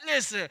saying? Like,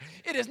 listen,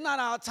 it is not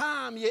our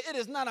time yet. It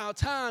is not our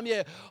time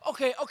yet.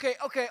 Okay.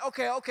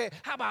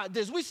 How about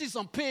this? We see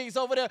some pigs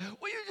over there.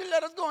 Will you just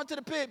let us go into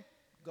the pig?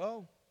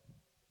 Go.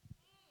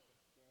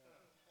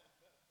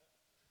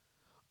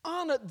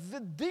 Honor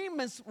the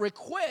demon's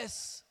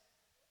requests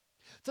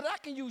so that I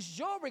can use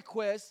your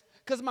request,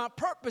 because my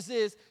purpose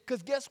is,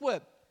 because guess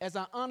what? As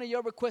I honor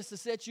your request to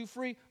set you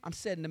free, I'm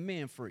setting the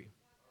men free.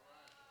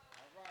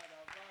 All right.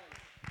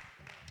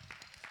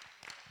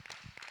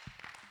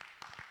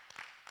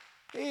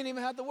 He didn't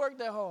even have to work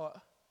that hard.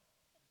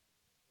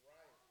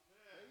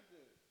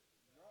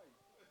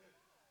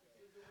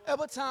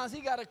 Every times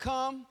he got to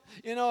come,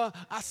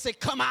 I say,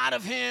 come out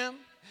of him.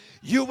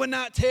 You will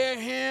not tear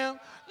him.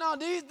 No,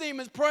 these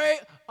demons pray.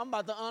 I'm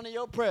about to honor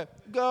your prayer.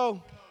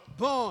 Go.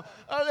 Boom.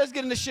 Let's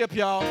get in the ship,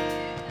 y'all.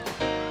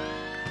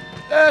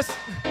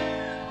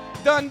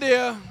 Done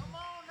deal.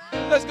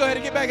 Let's go ahead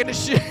and get back in the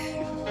ship.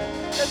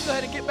 Let's go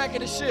ahead and get back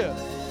in the ship.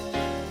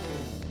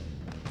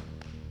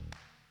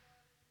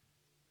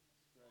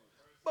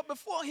 But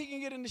before he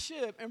can get in the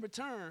ship and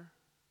return,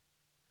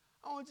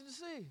 I want you to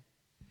see.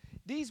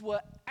 These were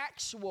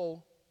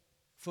actual,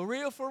 for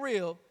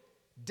real,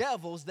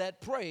 devils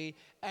that prayed,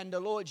 and the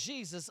Lord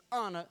Jesus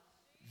honored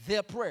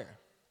their prayer.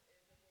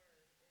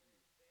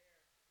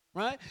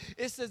 Right?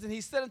 It says, and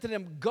he said unto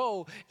them,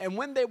 go. And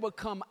when they were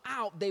come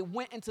out, they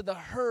went into the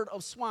herd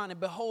of swine. And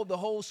behold, the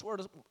whole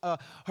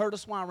herd of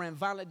swine ran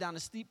violently down a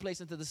steep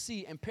place into the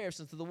sea and perished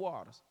into the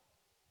waters.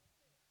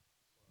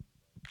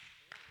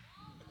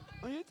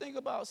 When you think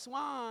about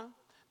swine,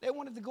 they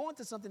wanted to go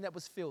into something that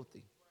was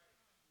filthy.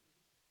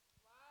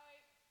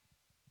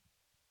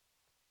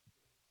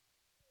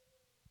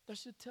 That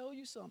should tell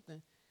you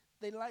something.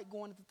 They like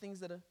going into things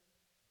that are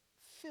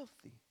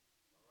filthy.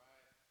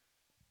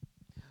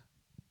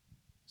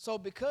 So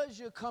because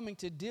you're coming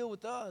to deal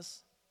with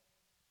us,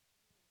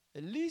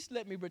 at least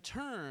let me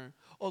return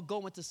or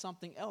go into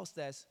something else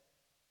that's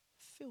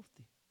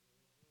filthy.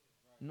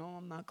 No,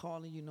 I'm not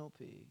calling you no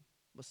pig,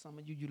 but some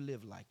of you, you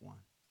live like one.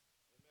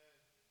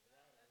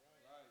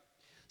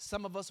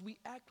 Some of us, we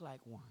act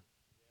like one.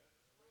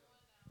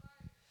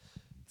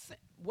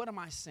 What am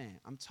I saying?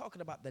 I'm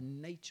talking about the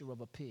nature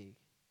of a pig.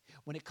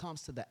 When it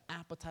comes to the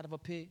appetite of a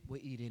pig, we'll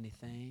eat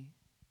anything.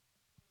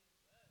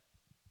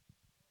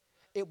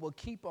 It will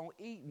keep on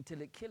eating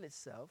till it kills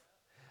itself.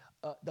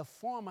 The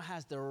farmer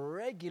has to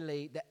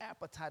regulate the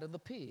appetite of the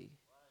pig.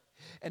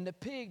 And the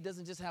pig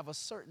doesn't just have a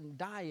certain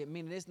diet,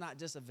 meaning it's not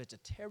just a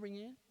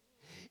vegetarian.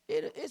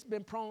 It's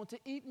been prone to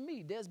eat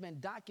meat. There's been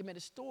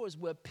documented stories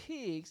where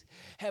pigs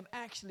have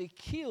actually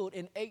killed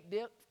and ate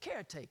their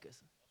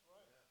caretakers.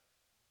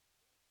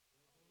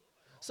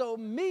 So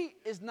meat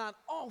is not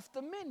off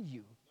the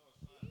menu.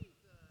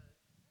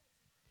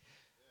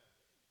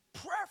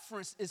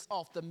 Preference is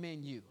off the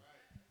menu.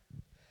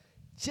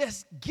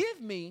 Just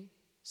give me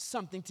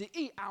something to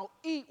eat. I'll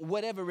eat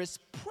whatever is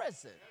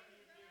present.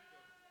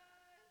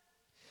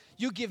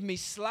 You give me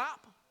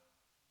slop,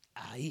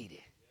 I'll eat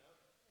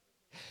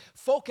it.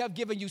 Folk have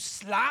given you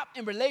slop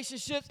in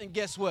relationships, and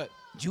guess what?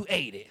 You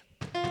ate it.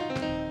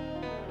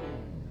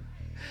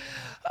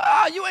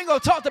 You ain't gonna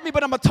talk to me,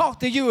 but I'm gonna talk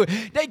to you.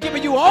 They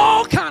giving you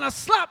all kind of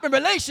slop in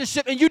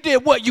relationship, and you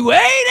did what? You ate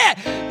it.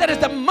 That is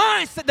the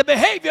mindset, the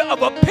behavior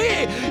of a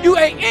pig. You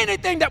ate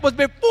anything that was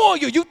before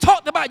you. You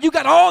talked about you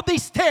got all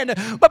these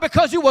standards, but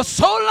because you were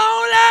so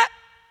lonely,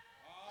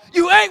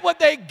 you ate what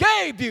they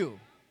gave you.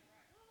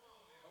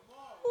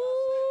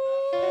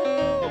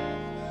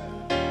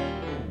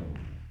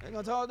 Ain't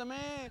gonna talk to me.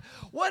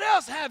 What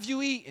else have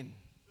you eaten?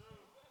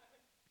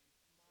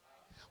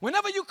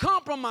 Whenever you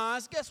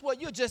compromise, guess what?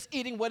 You're just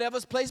eating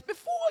whatever's placed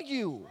before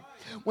you.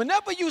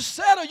 Whenever you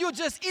settle, you're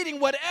just eating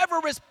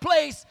whatever is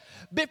placed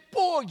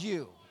before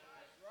you.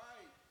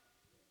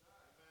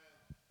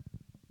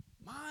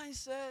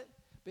 Mindset,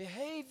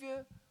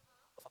 behavior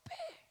of a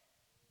pig.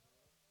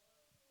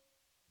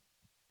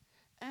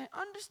 And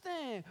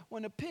understand,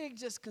 when a pig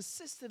just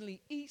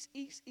consistently eats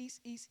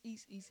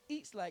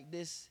like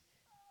this,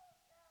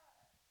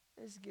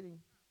 it's getting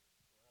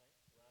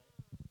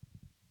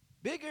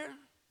bigger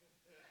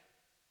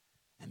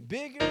and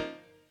bigger.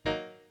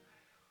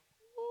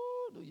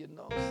 Ooh, do you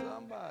know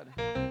somebody?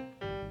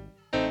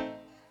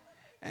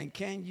 And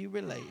can you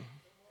relate?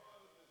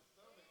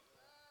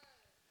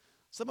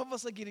 Some of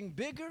us are getting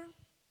bigger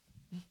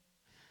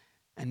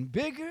and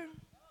bigger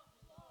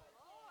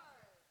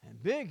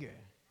and bigger.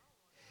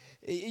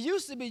 It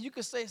used to be you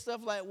could say stuff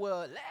like,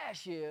 well,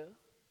 last year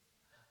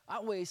I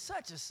weighed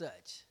such and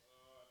such.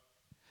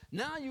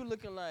 Now you're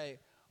looking like,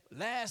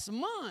 last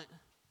month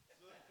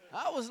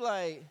I was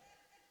like,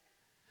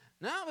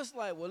 now it's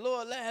like, well,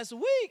 Lord, last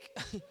week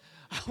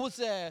I was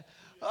at,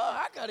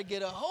 I got to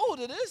get a hold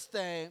of this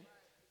thing.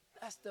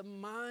 That's the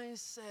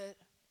mindset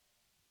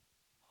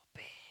of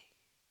pig.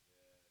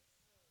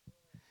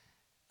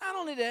 Not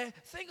only that,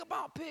 think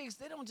about pigs.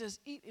 They don't just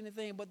eat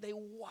anything, but they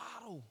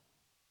waddle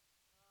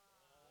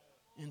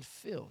in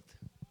filth.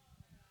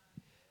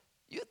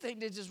 You think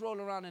they just roll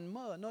around in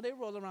mud. No, they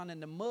roll around in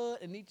the mud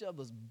and each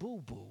other's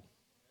boo-boo.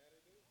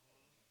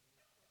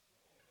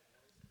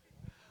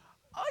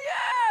 Oh,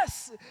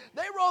 yes.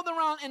 They rolled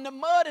around in the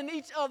mud and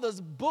each other's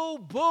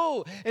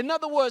boo-boo. In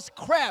other words,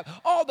 crap.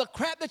 All the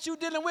crap that you're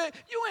dealing with,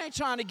 you ain't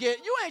trying to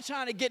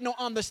get no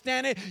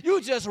understanding.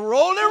 You just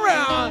rolling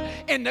around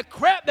in the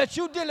crap that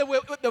you're dealing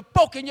with the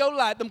folk in your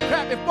life, them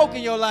crappy folk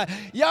in your life.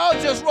 Y'all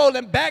just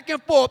rolling back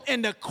and forth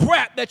in the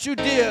crap that you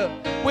deal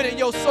with in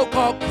your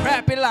so-called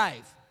crappy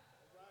life.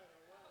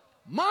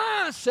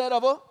 Mindset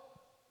of her.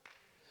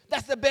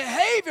 That's the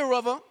behavior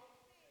of her.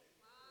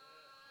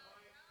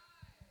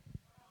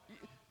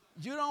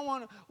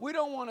 We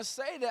don't want to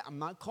say that. I'm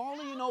not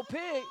calling you no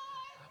pig,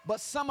 but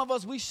some of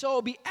us, we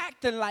sure be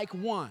acting like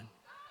one.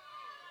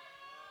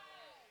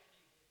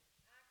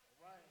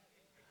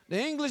 The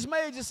English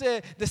major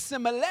said the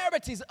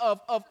similarities of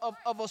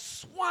a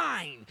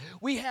swine.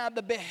 We have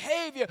the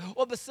behavior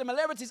or the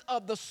similarities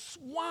of the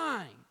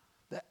swine.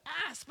 The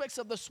aspects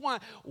of the swine.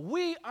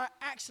 We are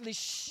actually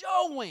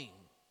showing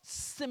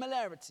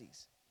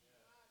similarities.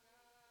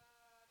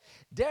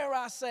 Dare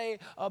I say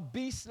a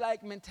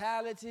beast-like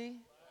mentality.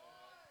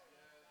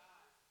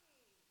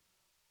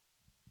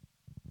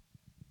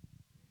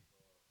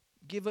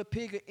 Give a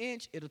pig an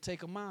inch, it'll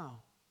take a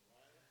mile.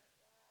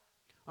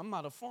 I'm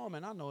not a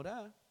foreman, I know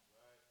that.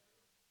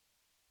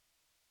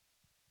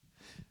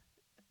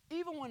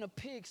 even when a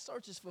pig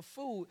searches for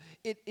food,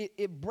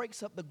 it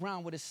breaks up the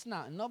ground with its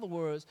snout. In other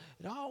words,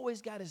 it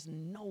always got its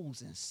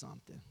nose in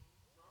something.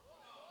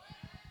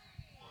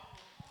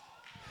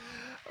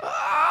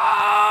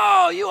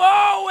 Oh, you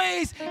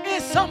always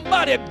in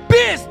somebody's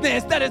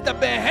business. That is the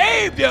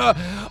behavior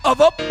of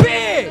a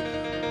pig.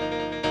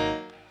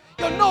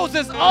 Your nose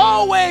is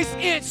always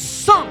in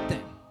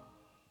something.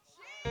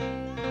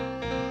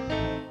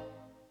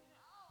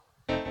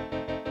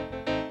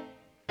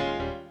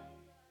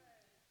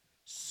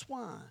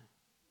 Swine.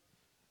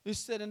 It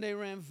said, and they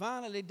ran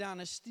violently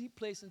down a steep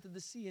place into the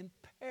sea and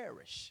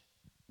perished.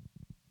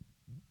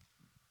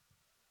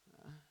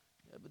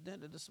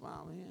 Evidently, the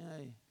swine,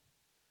 hey,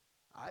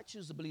 I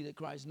choose to believe that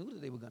Christ knew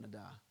that they were going to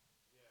die.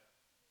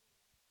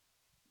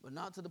 But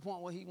not to the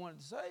point where he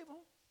wanted to save them.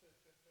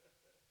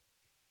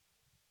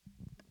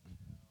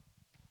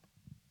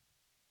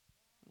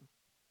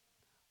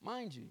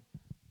 Mind you,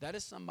 that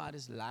is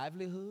somebody's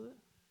livelihood.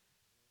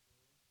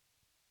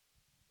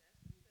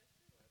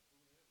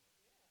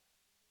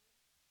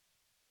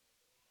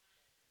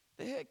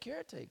 They had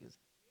caretakers.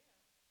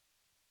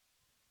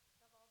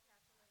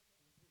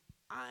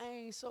 I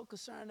ain't so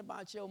concerned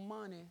about your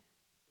money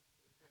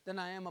than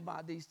I am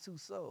about these two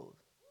souls.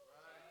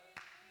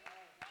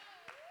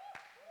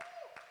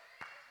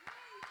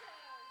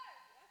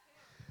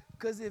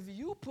 Because if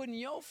you putting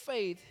your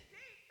faith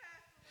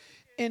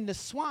in the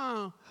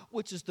swine,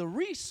 which is the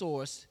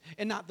resource,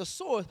 and not the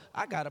source,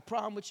 I got a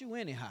problem with you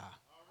anyhow.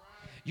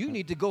 You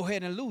need to go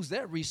ahead and lose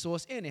that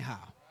resource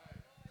anyhow.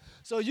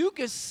 So you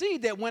can see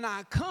that when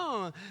I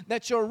come,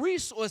 that your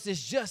resource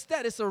is just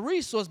that. It's a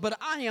resource, but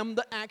I am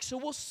the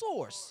actual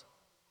source.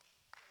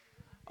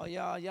 Oh,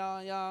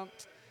 y'all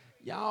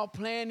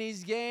playing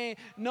these games.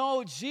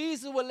 No,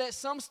 Jesus will let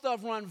some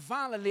stuff run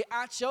violently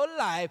out your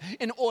life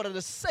in order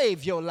to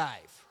save your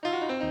life.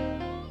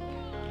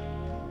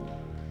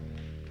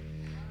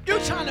 You're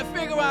trying to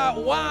figure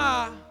out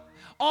why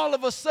all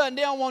of a sudden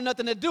they don't want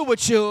nothing to do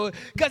with you,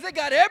 because they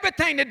got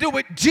everything to do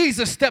with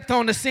Jesus stepped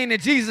on the scene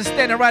and Jesus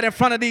standing right in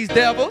front of these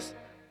devils.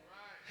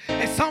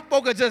 And some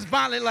folk are just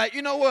violent like,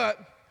 you know what?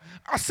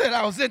 I said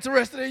I was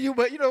interested in you,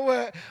 but you know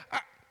what?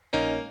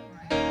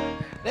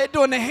 They're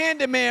doing the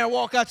handyman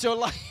walk out your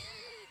life.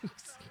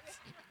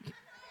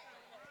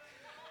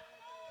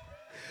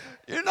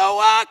 You know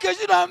why? Because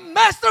you done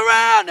messed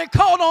around and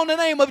called on the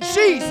name of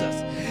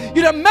Jesus.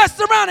 You done messed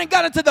around and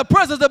got into the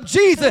presence of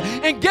Jesus.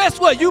 And guess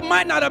what? You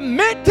might not have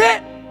meant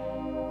it,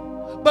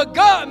 but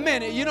God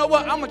meant it. You know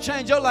what? I'm going to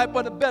change your life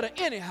for the better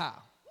anyhow.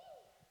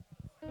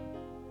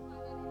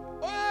 Oh,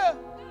 yeah.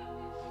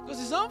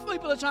 Because some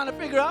people are trying to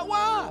figure out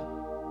why.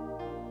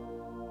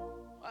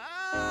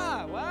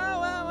 Why?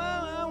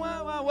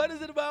 What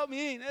is it about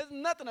me? There's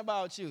nothing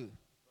about you.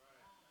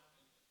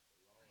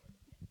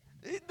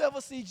 These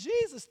devils see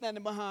Jesus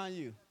standing behind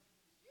you.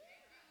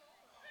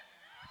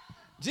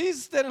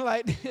 Jesus standing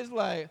like this,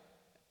 like.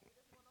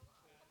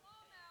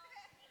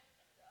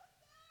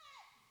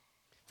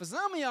 For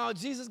some of y'all,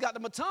 Jesus got the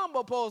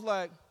Matumbo pose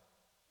like.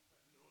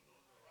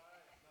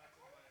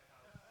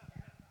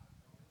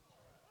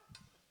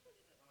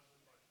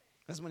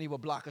 That's when he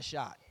would block a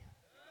shot.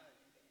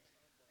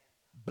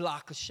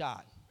 Block a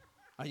shot.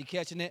 Are you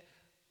catching it?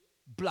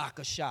 Block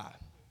a shot.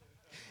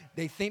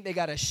 They think they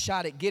got a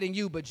shot at getting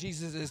you, but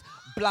Jesus is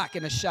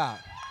blocking a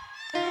shot.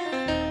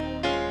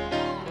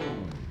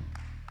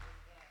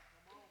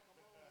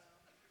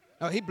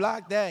 Oh, he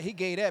blocked that. He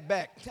gave that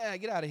back.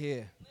 Get out of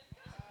here.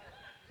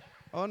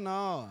 Oh,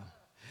 no.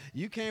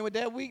 You came with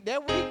that weak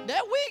game. Get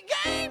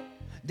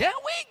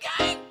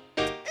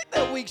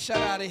that weak shot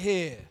out of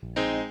here.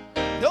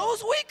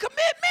 Those weak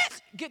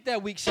commitments, get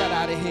that weak shot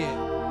out of here.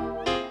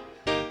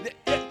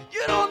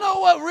 You don't know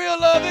what real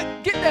love is?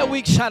 Get that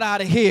weak shot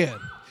out of here.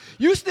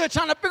 You still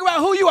trying to figure out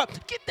who you are?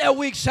 Get that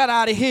weak shot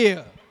out of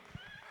here.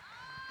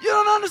 You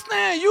don't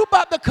understand. You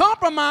about to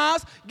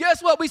compromise.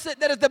 Guess what? We said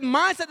that is the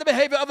mindset, the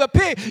behavior of a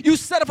pig. You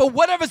settle for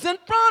whatever's in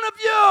front of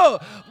you.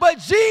 But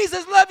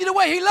Jesus loved you the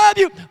way he loved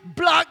you.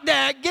 Block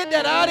that. Get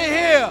that out of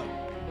here.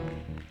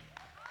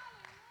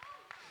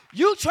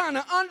 You trying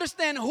to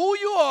understand who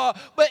you are,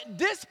 but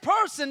this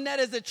person that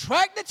is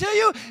attracted to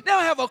you, they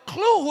don't have a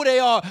clue who they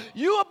are.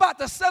 You about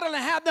to settle and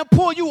have them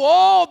pull you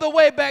all the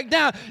way back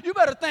down. You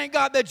better thank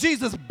God that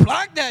Jesus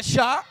blocked that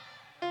shot.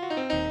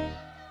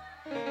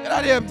 Get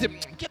out of here.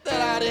 Get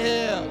that out of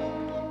here.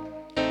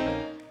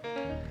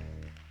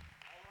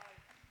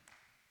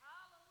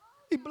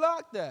 He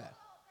blocked that.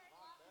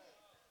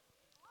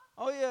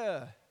 Oh,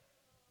 yeah.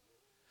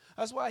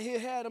 That's why he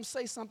had him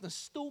say something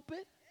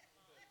stupid.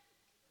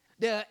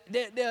 They'll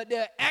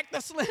act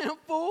a slam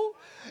fool.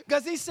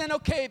 Because he's saying,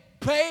 okay,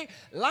 pay,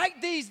 like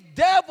these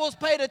devils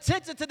paid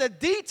attention to the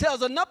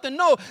details enough to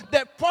know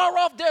that far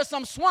off there's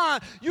some swine.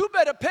 You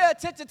better pay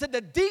attention to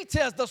the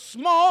details, the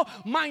small,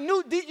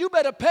 minute, you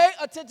better pay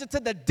attention to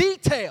the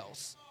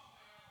details.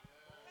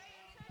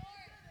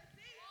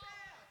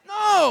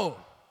 No,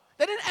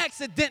 they didn't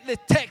accidentally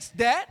text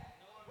that.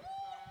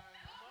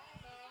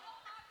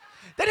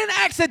 They didn't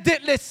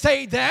accidentally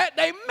say that.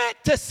 They meant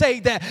to say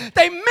that.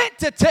 They meant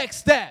to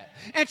text that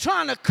and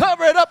trying to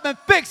cover it up and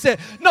fix it.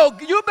 No,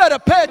 you better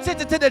pay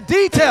attention to the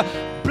detail.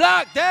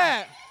 Block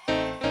that.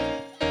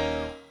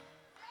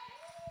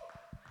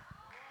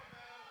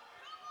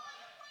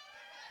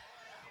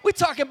 We're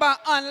talking about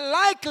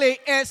unlikely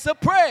answer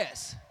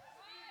prayers.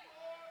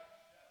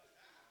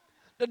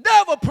 The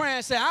devil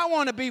praying say, I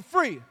want to be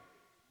free.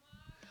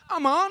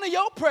 I'm going to honor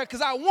your prayer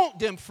because I want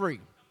them free.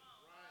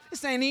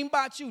 This ain't even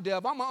about you,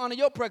 devil. I'm going to honor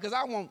your prayer because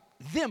I want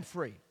them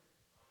free.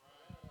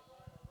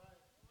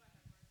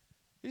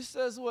 He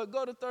says what?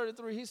 Go to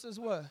 33. He says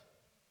what?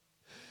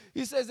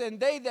 He says, and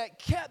they that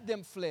kept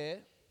them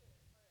fled.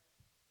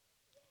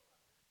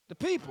 The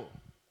people.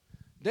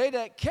 They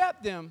that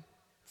kept them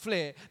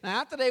fled.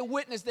 Now, after they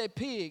witnessed their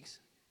pigs,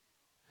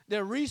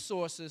 their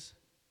resources,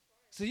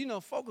 so you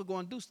know, folk are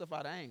going to do stuff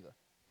out of anger.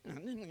 This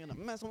nigga gonna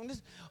mess with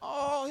this.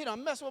 Oh, he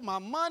done mess with my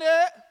money.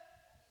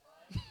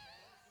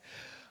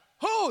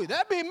 Who?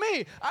 That be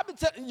me. I been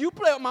telling you,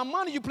 play with my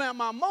money, you play with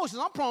my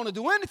emotions. I'm prone to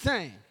do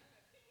anything.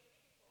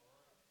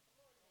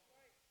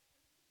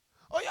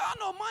 Oh, y'all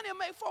know money will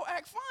make folk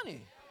act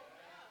funny.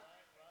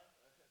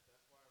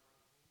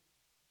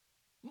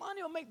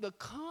 Money will make the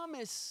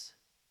calmest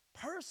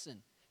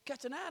person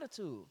catch an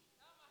attitude.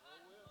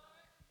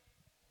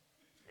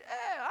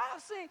 Yeah,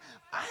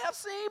 I have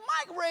seen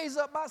Mike raise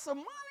up by some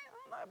money.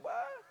 I'm like, boy,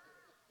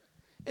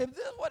 if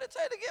this is what it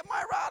takes to get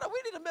Mike riled up, we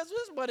need to mess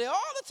with this buddy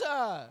all the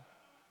time.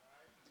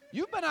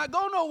 You better not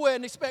go nowhere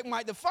and expect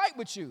Mike to fight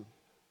with you.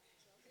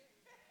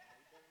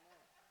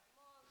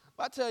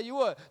 But I tell you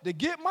what, to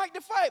get Mike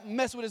to fight,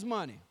 mess with his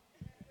money.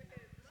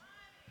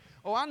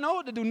 Oh, I know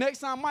what to do. Next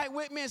time Mike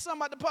with me and something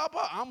about to pop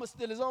up, I'm going to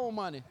steal his own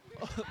money.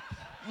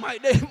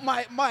 Mike, they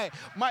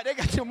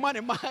got your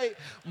money, Mike.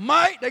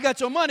 Mike, they got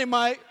your money,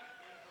 Mike.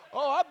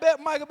 Oh, I bet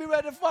Mike will be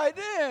ready to fight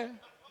then.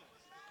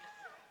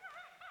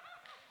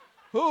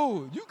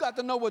 Who? You got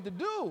to know what to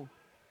do.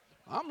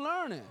 I'm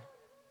learning.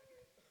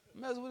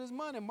 Mess with his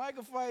money. Mike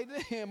will fight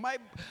then.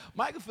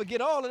 Mike will forget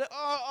all of that.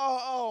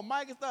 Oh.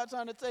 Mike will start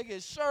trying to take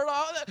his shirt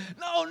off.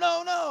 No.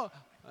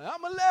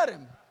 I'm going to let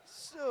him.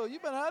 So you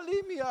better not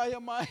leave me out here,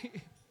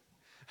 Mike.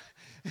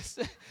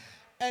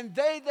 And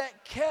they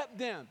that kept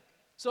them.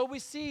 So we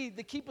see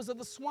the keepers of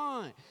the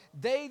swine.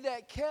 They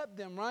that kept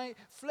them, right,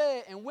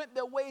 fled and went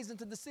their ways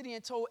into the city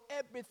and told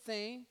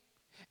everything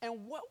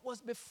and what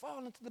was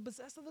befallen to the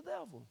possessed of the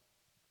devil.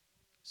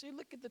 See,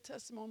 look at the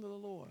testimony of the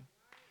Lord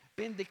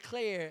being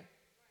declared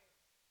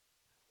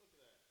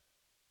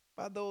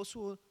by those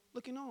who are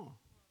looking on.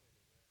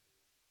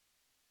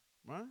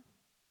 Right?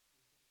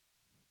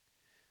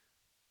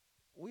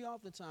 We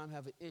oftentimes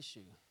have an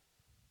issue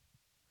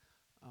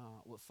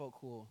with folk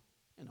who are,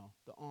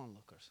 the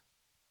onlookers.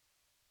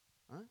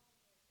 Right?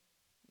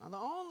 Now, the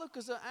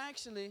onlookers are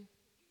actually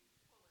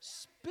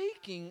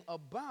speaking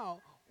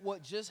about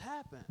what just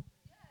happened.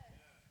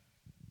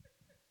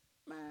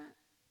 Man,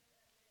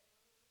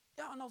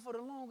 y'all know for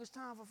the longest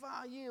time, for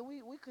 5 years,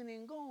 we couldn't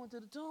even go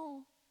into the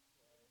tomb.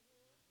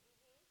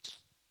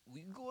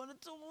 We can go in the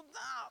tomb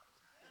now.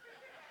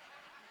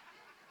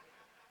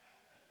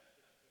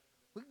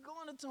 We can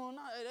go in the tomb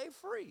now. They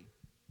free.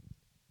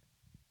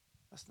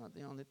 That's not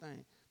the only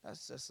thing.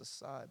 That's just a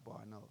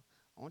sidebar, no.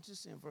 I want you to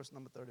see in verse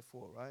number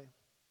 34, right?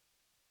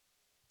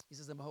 He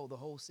says, and behold, the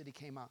whole city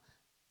came out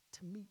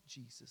to meet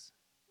Jesus.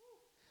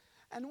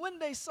 And when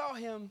they saw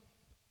him,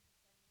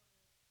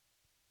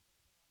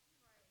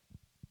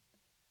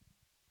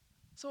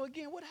 so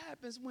again, what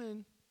happens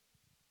when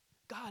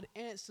God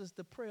answers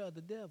the prayer of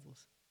the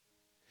devils?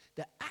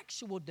 The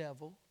actual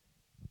devil,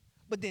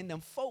 but then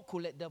them folk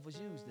who let devils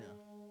use them.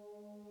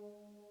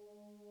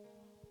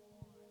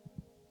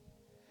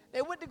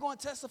 They went to go and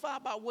testify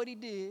about what he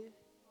did.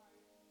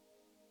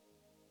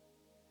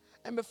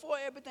 And before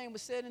everything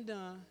was said and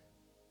done,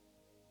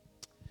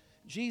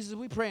 Jesus,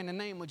 we pray in the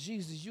name of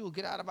Jesus, you will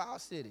get out of our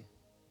city.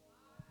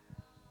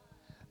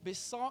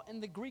 Besought in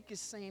the Greek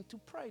is saying to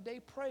pray. They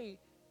prayed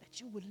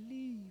that you would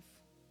leave.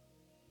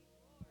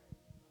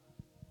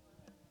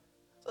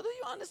 So do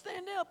you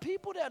understand there are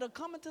people that are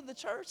coming to the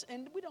church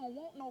and we don't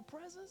want no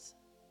presence?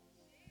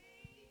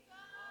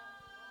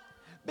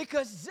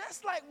 Because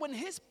just like when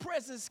his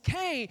presence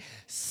came,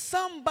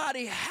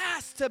 somebody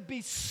has to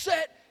be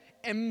set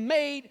and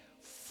made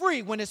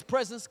free when his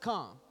presence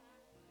comes.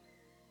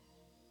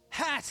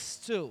 Has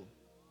to.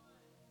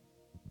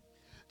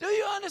 Do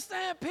you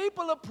understand?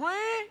 People are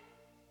praying.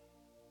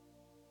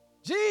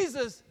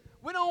 Jesus,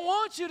 we don't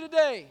want you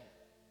today.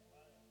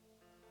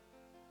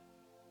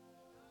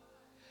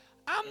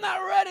 I'm not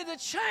ready to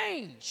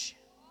change.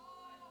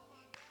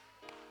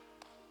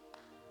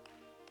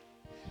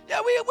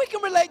 Yeah, we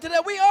can relate to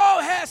that. We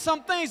all had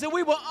some things that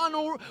we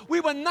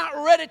were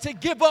not ready to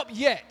give up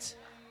yet.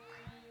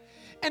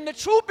 And the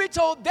truth be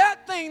told,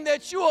 that thing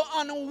that you are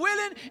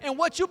unwilling and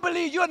what you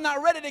believe you're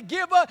not ready to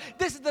give up,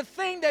 this is the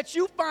thing that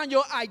you find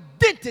your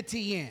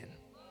identity in.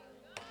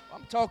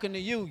 I'm talking to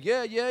you.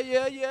 Yeah.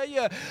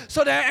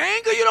 So that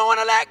anger you don't want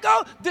to let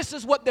go, this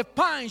is what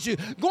defines you.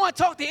 Go and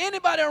talk to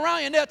anybody around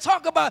you, and they'll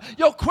talk about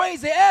your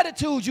crazy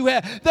attitude you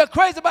have. They'll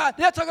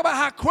talk about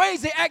how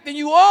crazy acting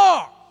you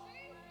are.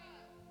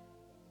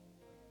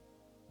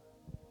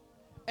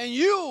 And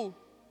you,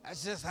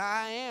 that's just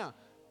how I am.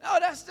 No,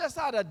 that's just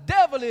how the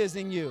devil is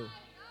in you.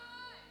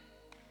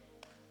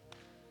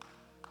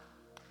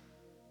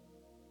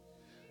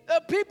 There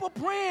are people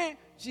praying,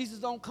 Jesus,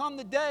 don't come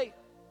today.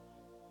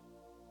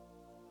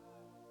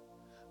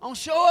 Don't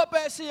show up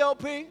at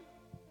COP.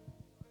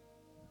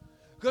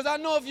 Because I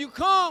know if you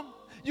come,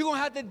 you're going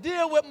to have to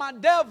deal with my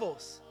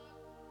devils.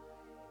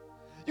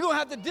 You're going to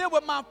have to deal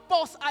with my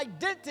false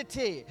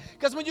identity.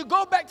 Because when you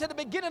go back to the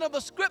beginning of the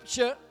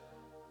scripture,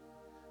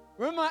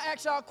 remember I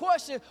asked y'all a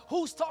question,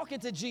 who's talking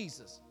to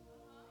Jesus?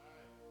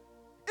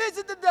 Is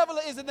it the devil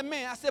or is it the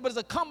man? I said, but it's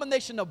a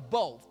combination of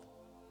both.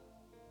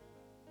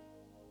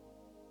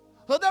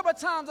 So there were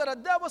times that a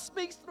devil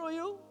speaks through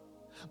you,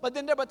 but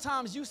then there were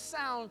times you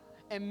sound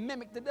and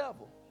mimic the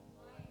devil.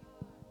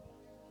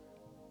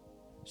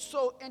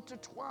 So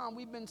intertwined,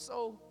 we've been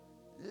so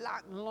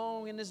locked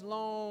long in this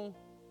long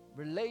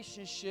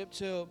relationship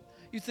till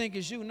you think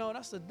it's you. No,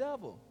 that's the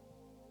devil.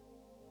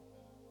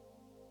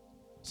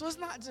 So it's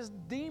not just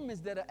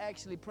demons that are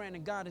actually praying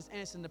and God is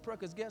answering the prayer.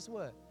 Because guess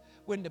what?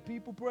 When the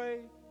people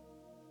pray,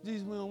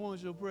 Jesus, we don't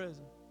want your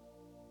presence.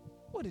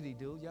 What did he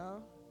do,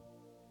 y'all?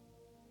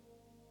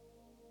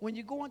 When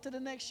you go into the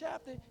next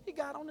chapter, he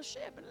got on the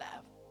ship and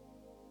left.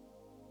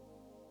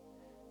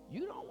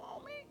 You don't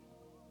want me?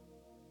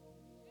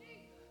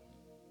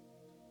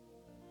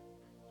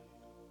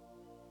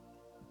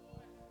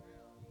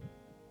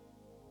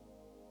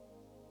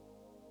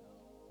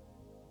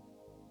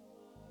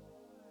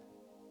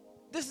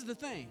 This is the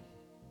thing.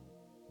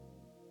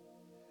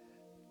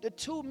 The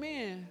two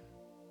men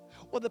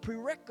were the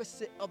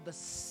prerequisite of the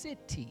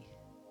city.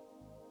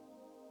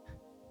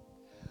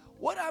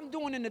 What I'm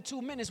doing in the 2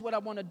 men is what I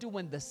want to do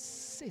in the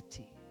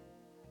city.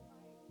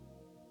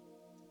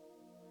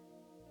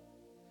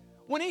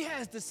 When he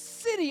has the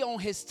city on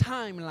his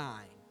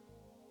timeline,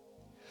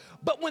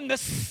 but when the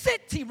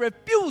city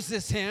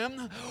refuses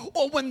him,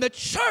 or when the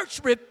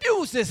church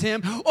refuses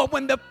him, or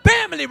when the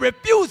family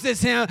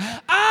refuses him,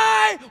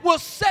 I will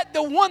set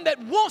the one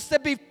that wants to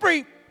be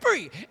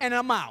free, and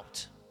I'm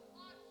out.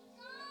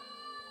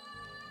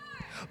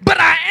 But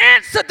I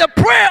answered the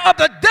prayer of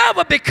the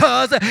devil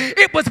because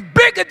it was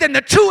bigger than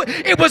the two.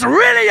 It was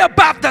really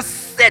about the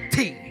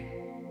city.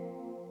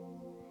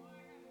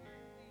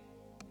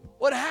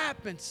 What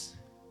happens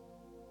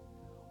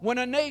when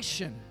a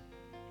nation,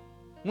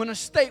 when a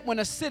state, when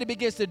a city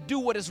begins to do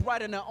what is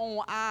right in their own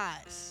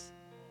eyes?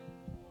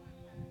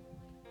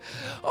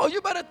 Oh,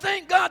 you better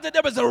thank God that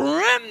there is a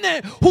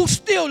remnant who's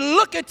still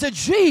looking to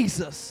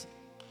Jesus.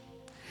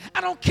 I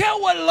don't care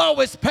what law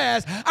is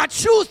passed. I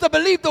choose to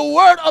believe the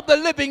word of the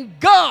living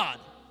God.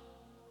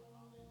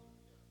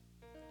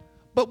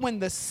 But when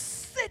the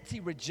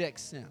city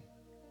rejects him,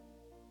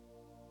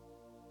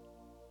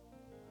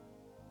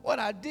 what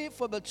I did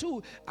for the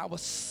two, I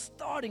was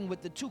starting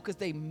with the two because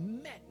they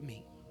met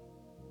me.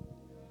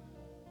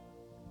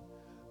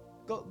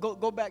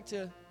 Go back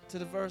to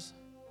the verse.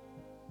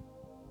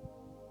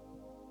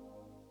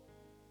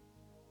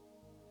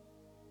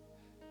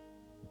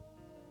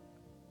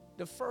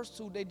 The first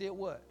two, they did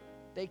what?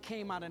 They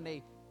came out and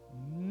they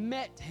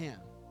met him.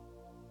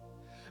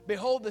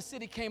 Behold, the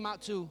city came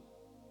out to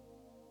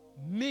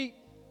meet.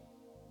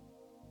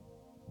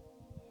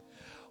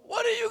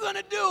 What are you going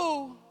to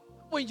do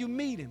when you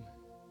meet him?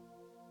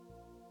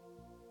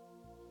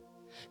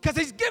 Because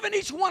he's given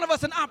each one of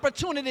us an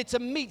opportunity to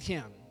meet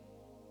him.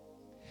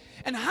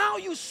 And how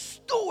you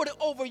steward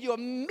over your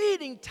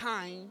meeting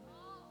time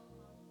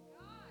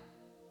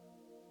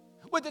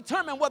will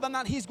determine whether or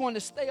not he's going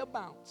to stay or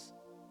bounce.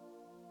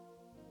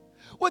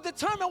 Will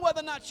determine whether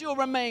or not you'll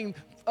remain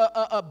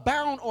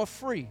bound or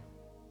free.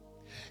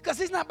 Because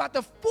he's not about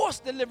to force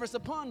deliverance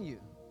upon you.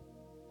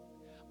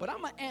 But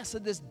I'm going to answer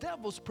this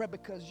devil's prayer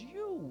because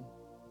you.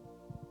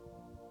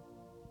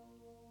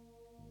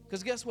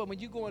 Because guess what? When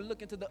you go and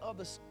look into the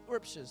other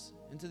scriptures,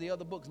 into the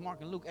other books,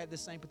 Mark and Luke, at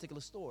this same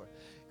particular story.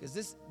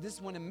 Because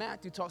this one in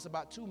Matthew talks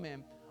about two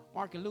men.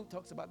 Mark and Luke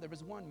talks about there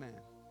is one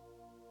man.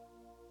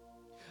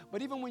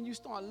 But even when you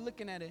start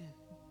looking at it,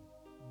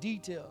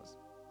 details,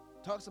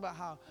 talks about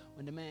how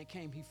when the man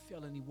came, he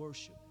fell and he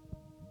worshiped.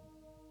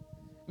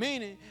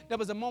 Meaning, there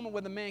was a moment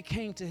where the man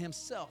came to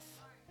himself.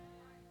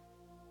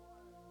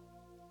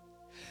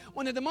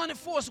 When the demonic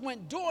force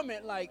went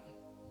dormant,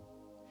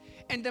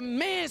 and the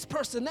man's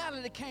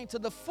personality came to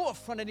the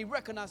forefront and he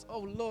recognized, oh,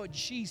 Lord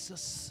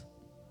Jesus.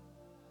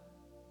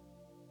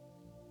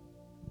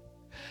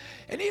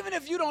 And even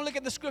if you don't look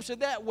at the scripture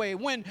that way,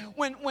 when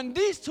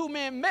these two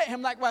men met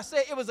him, like I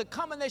said, it was a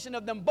combination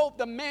of them both,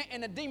 the man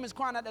and the demons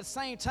crying at the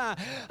same time.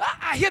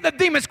 I hear the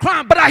demons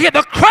crying, but I hear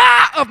the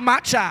cry of my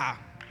child.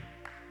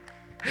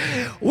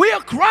 We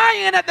are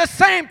crying at the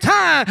same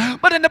time,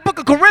 but in the book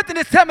of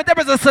Corinthians, tell me there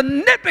is a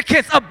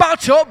significance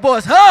about your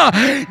voice.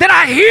 That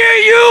I hear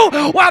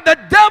you while the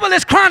devil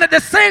is crying at the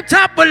same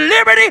time for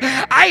liberty.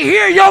 I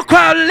hear your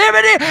cry of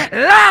liberty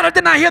louder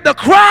than I hear the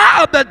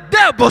cry of the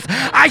devils.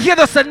 I hear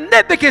the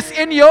significance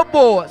in your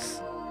voice.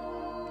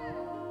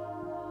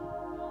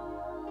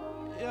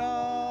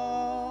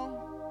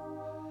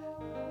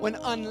 When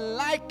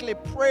unlikely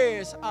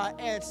prayers are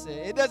answered,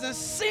 it doesn't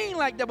seem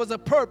like there was a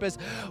purpose,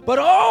 but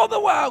all the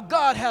while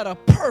God had a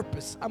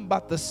purpose. I'm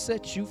about to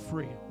set you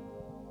free.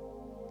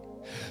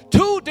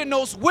 2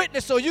 denotes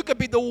witness, so you could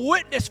be the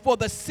witness for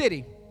the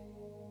city.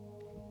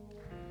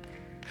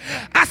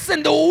 I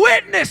send the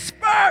witness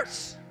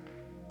first.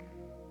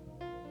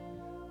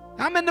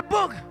 I'm in the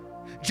book.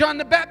 John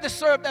the Baptist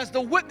served as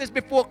the witness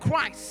before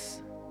Christ.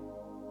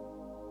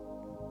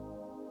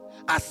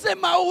 I send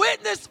my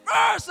witness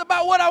first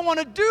about what I want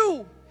to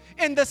do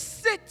in the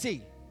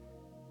city.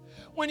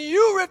 When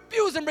you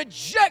refuse and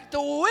reject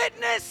the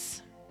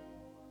witness,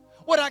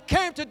 what I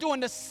came to do in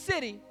the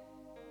city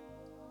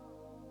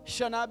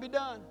shall not be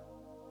done.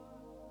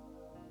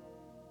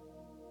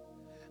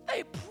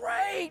 They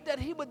prayed that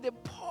he would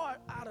depart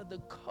out of the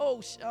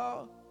coast,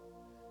 y'all.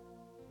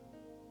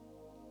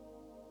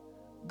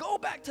 Go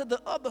back to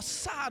the other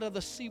side of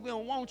the sea. We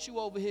don't want you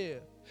over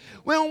here.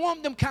 We don't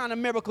want them kind of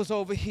miracles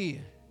over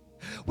here.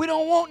 We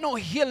don't want no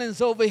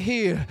healings over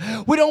here.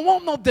 We don't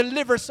want no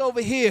deliverance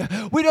over here.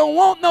 We don't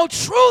want no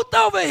truth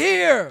over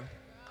here.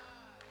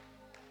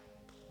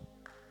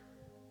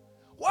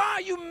 Why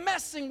are you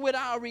messing with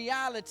our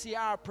reality,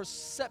 our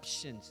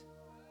perceptions?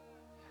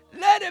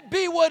 Let it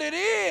be what it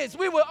is.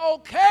 We were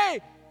okay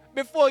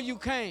before you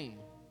came.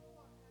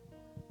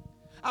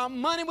 Our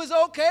money was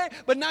okay,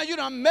 but now you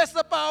done messed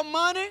up our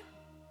money.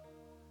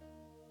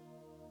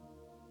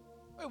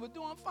 We were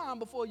doing fine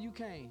before you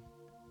came.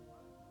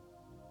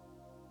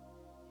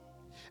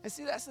 And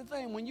see, that's the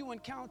thing. When you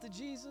encounter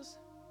Jesus,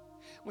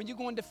 when you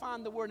go and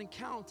define the word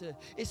encounter,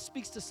 it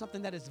speaks to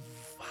something that is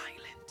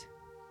violent.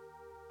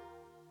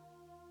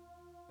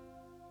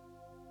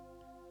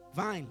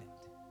 Violent.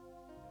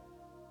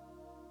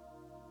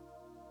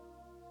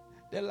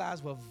 Their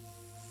lives were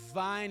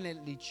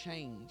violently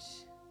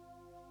changed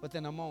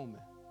within a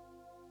moment.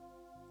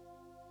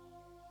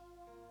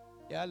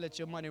 Yeah, I let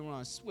your money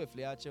run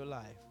swiftly out your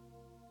life.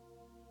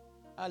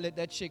 I let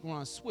that chick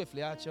run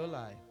swiftly out your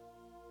life.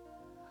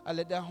 I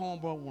let that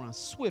homeboy run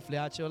swiftly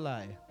out your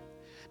life.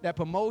 That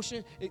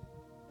promotion,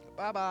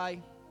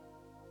 bye-bye.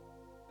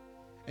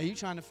 And you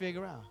trying to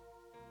figure out.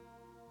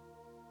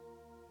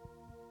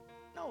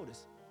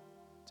 Notice,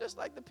 just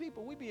like the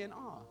people, we be in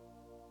awe.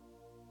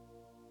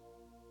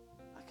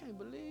 I can't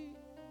believe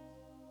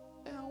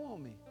they don't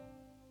want me.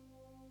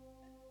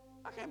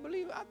 I can't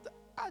believe it.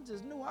 I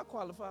just knew I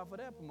qualified for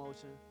that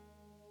promotion.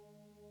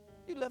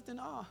 You left in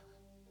awe.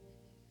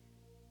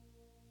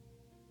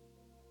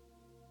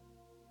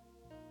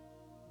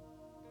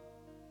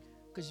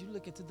 Because you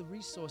look into the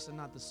resource and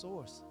not the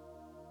source.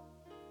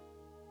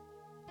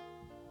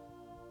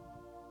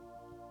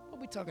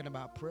 What we talking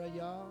about, prayer,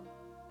 y'all?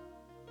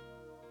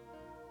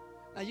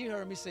 Now you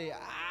heard me say,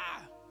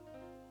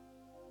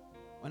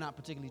 well, not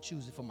particularly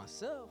choose it for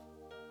myself.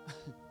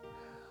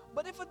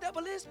 But if a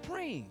devil is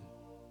praying,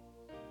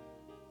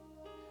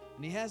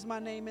 and he has my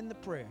name in the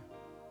prayer,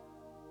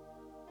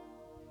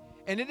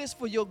 and it is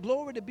for your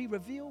glory to be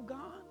revealed,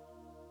 God,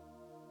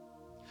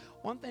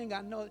 one thing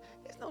I know,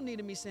 there's no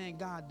need of me saying,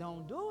 God,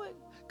 don't do it.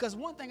 Because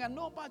one thing I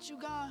know about you,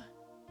 God,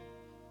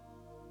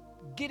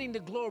 getting the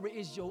glory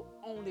is your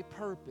only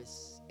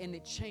purpose, and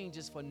it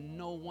changes for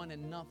no one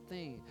and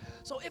nothing.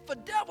 So if a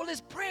devil is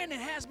praying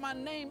and has my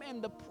name in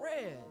the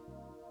prayer,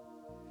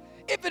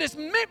 if it is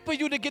meant for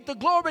you to get the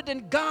glory,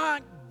 then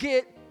God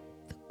get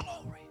the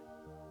glory.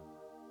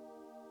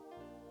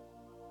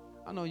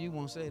 I know you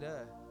won't say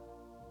that.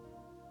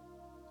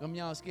 Some of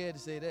y'all scared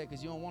to say that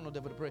because you don't want no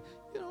devil to pray.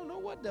 You don't know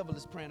what devil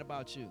is praying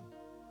about you.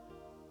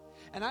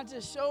 And I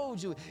just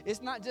showed you,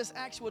 it's not just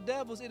actual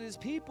devils, it is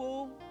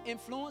people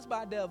influenced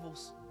by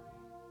devils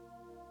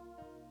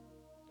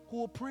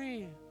who are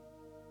praying.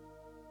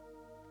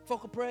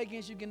 Folk will pray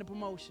against you getting a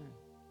promotion.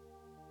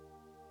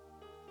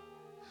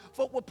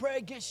 Folk will pray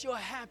against your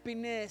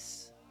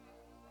happiness.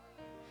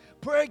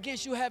 Pray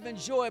against you having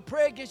joy.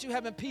 Pray against you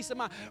having peace of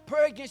mind.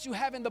 Pray against you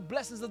having the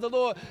blessings of the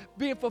Lord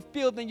being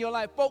fulfilled in your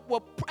life. Folk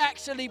will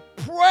actually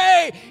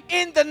pray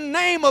in the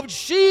name of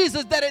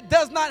Jesus that it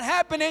does not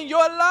happen in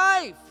your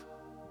life.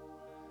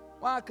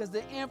 Why? Because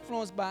they're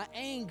influenced by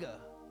anger,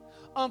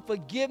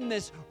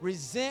 unforgiveness,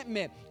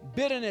 resentment,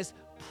 bitterness,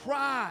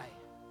 pride,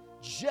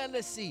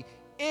 jealousy,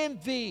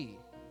 envy.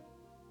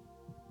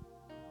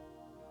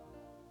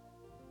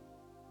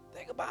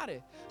 Think about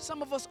it.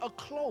 Some of us are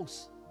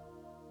close.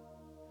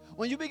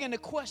 When you begin to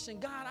question,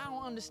 God, I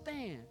don't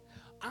understand.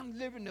 I'm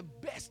living the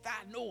best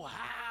I know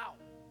how.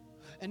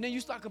 And then you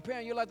start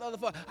comparing your life to other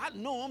folks. I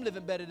know I'm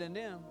living better than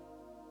them.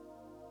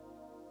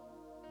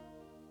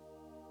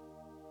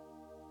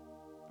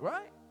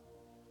 Right?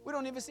 We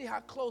don't even see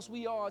how close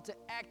we are to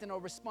acting or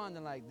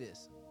responding like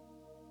this.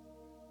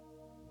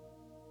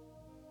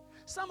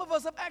 Some of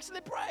us have actually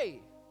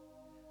prayed.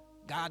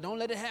 God, don't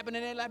let it happen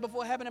in their life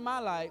before it happened in my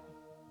life.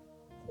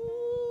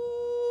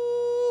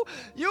 Ooh,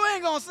 you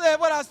ain't going to say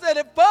what I said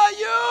it for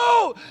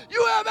you.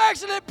 You have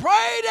actually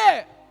prayed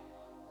it.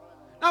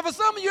 Now, for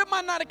some of you, it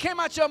might not have came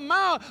out your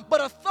mouth, but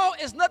a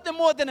thought is nothing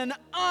more than an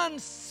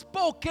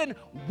unspoken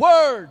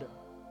word.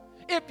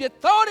 If you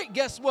thought it,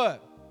 guess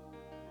what?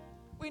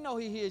 We know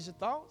he hears your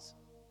thoughts.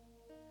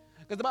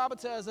 Because the Bible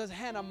tells us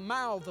Hannah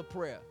mouthed a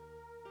prayer.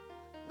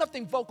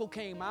 Nothing vocal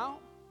came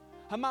out.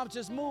 Her mouth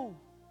just moved.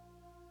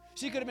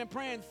 She could have been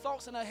praying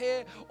thoughts in her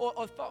head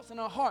or thoughts in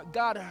her heart.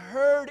 God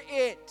heard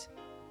it.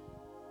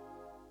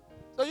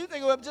 So you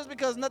think, well, just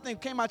because nothing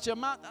came out your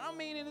mouth, that don't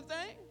mean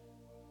anything.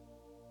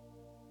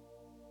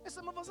 And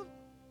some of us have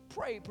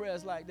prayed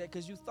prayers like that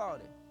because you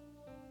thought it.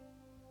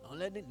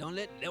 Don't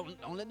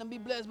let them be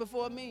blessed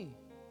before me.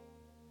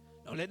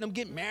 Don't let them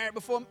get married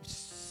before me.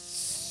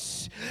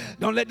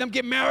 Don't let them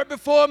get married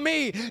before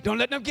me. Don't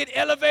let them get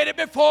elevated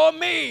before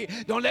me.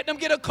 Don't let them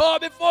get a car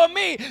before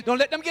me. Don't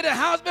let them get a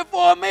house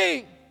before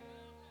me.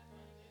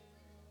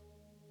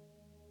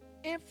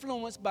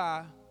 Influenced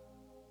by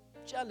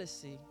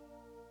jealousy,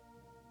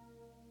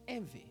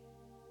 envy.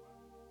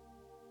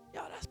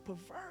 Y'all, that's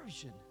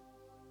perversion.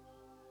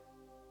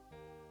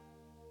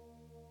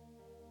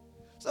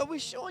 So we're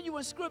showing you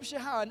in Scripture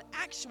how an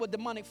actual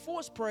demonic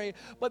force prayed,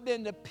 but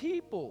then the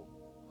people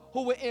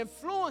who were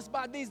influenced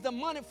by these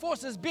demonic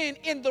forces being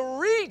in the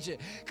region.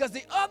 Because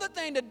the other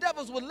thing the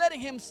devils were letting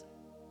him,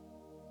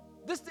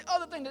 this is the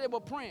other thing that they were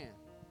praying.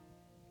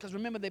 Because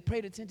remember, they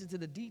paid attention to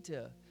the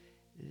detail.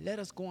 Let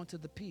us go into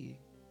the pig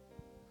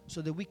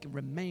so that we can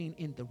remain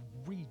in the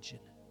region.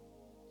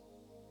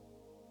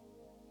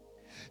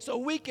 So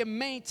we can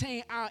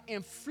maintain our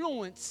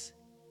influence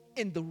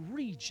in the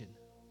region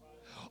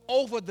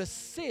over the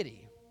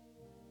city.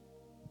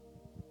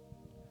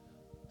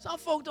 Some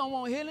folk don't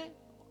want healing.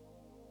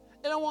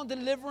 They don't want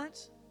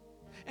deliverance.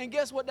 And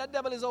guess what? That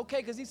devil is okay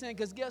because he's saying,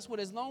 because guess what?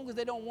 As long as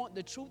they don't want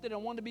the truth, they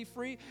don't want to be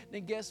free,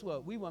 then guess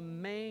what? We will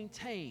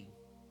maintain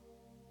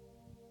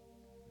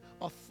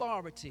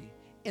authority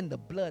in the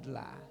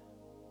bloodline.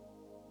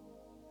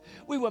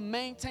 We will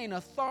maintain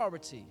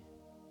authority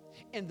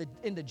in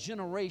the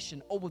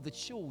generation over the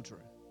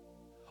children,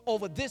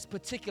 over this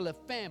particular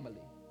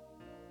family.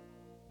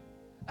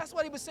 That's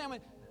what he was saying.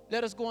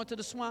 Let us go into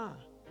the swine.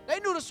 They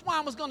knew the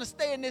swine was going to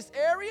stay in this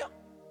area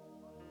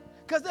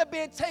because they're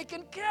being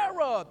taken care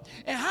of.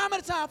 And how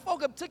many times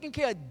folk have taken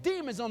care of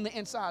demons on the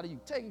inside of you?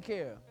 Taking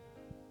care of.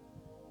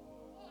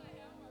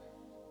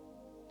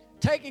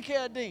 Taking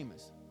care of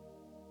demons.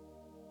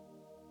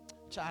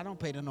 Child, I don't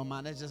pay them no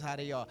mind. That's just how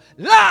they are.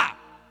 Lie!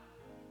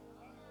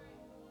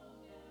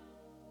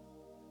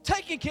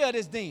 Taking care of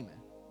this demon.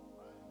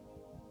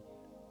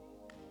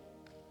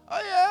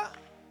 Oh, yeah.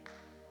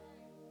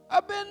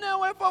 I've been there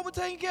when folk were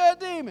taking care of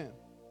a demon.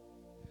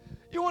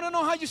 You want to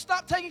know how you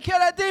stop taking care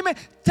of that demon?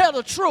 Tell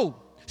the truth.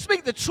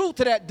 Speak the truth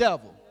to that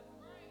devil.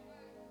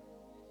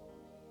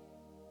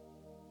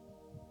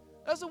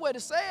 That's the way to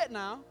say it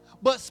now.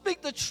 But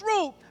speak the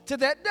truth to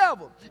that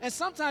devil. And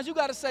sometimes you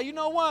got to say, you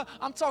know what?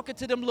 I'm talking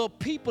to them little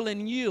people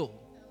in you.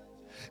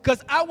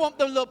 Because I want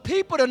the little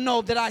people to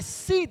know that I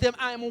see them.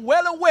 I am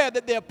well aware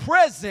that they're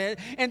present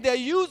and they're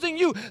using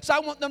you. So I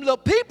want them little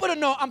people to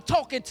know I'm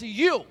talking to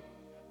you.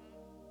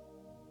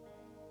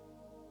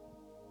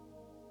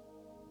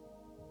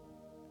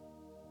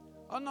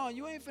 Oh, no,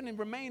 you ain't finna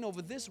remain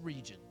over this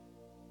region.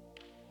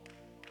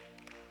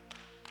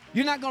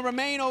 You're not going to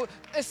remain over.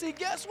 And see,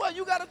 guess what?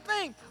 You got to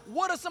think.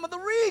 What are some of the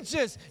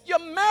regions? Your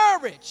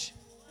marriage,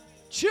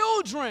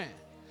 children,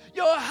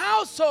 your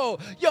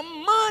household, your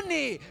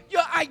money,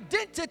 your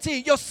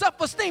identity, your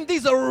self-esteem.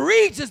 These are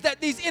regions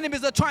that these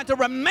enemies are trying to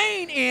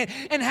remain in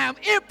and have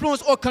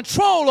influence or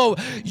control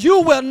over.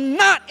 You will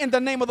not, in the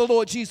name of the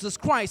Lord Jesus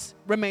Christ,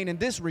 remain in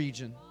this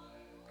region.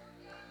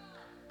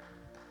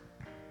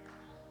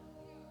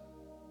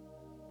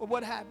 But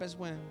what happens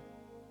when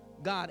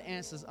God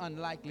answers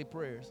unlikely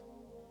prayers?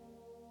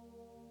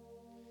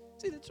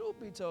 See, the truth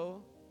be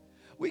told,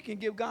 we can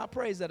give God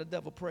praise that the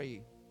devil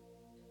prayed,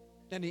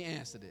 and he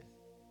answered it.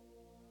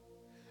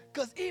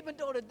 Because even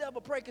though the devil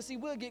prayed, because he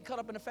will get caught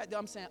up in the fact that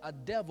I'm saying a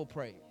devil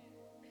prayed.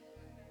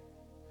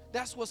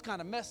 That's what's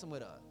kind of messing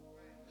with us.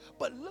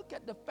 But look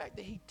at the fact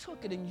that he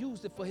took it and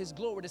used it for his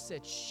glory to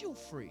set you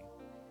free.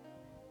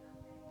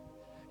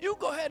 You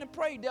go ahead and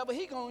pray, devil.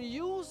 He going to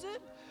use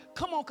it.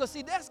 Come on, because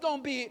see, that's going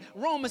to be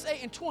Romans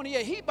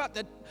 8:28. He about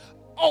to,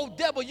 oh,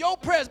 devil, your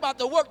prayer's about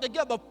to work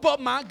together for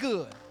my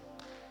good.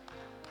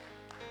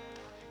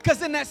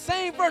 Because in that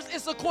same verse,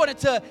 it's according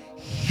to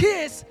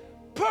his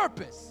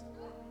purpose.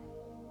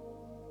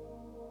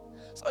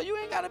 So you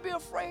ain't got to be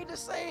afraid to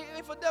say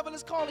if a devil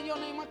is calling your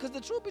name out, because the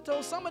truth be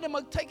told, some of them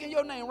are taking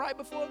your name right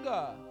before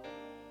God.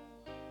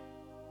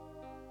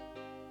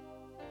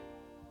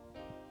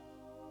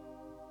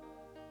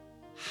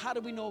 How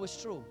do we know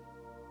it's true?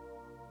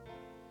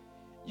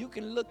 You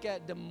can look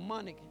at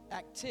demonic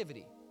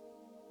activity.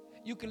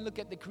 You can look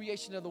at the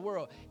creation of the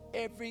world.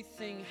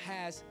 Everything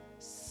has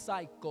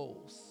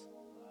cycles.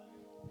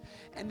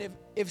 And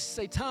if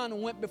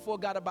Satan went before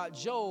God about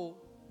Job,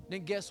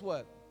 then guess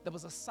what? There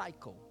was a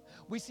cycle.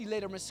 We see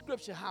later in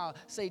Scripture how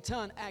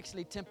Satan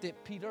actually tempted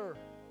Peter.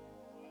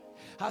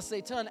 How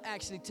Satan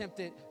actually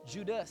tempted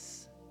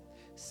Judas.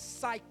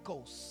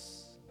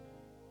 Cycles.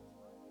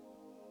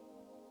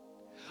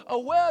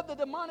 Aware the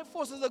demonic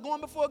forces are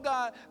going before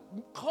God,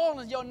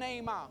 calling your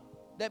name out.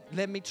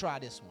 Let me try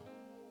this one.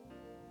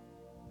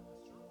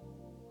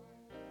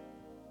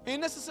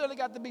 Ain't necessarily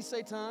got to be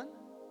Satan,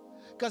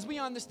 because we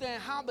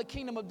understand how the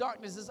kingdom of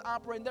darkness is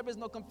operating. There is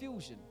no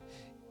confusion.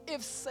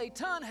 If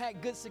Satan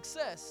had good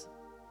success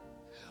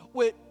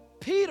with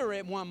Peter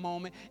at one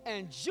moment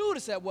and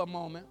Judas at one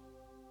moment,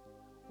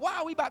 why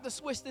are we about to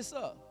switch this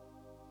up?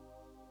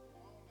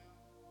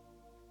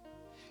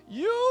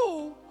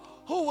 You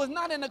who was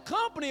not in the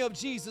company of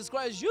Jesus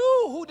Christ,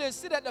 you who didn't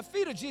sit at the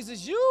feet of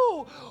Jesus,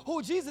 you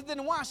who Jesus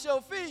didn't wash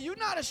your feet, you're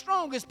not as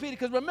strong as Peter,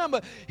 because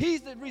remember,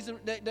 he's the reason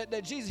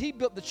that Jesus, he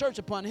built the church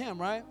upon him,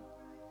 right?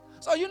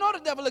 So you know the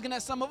devil looking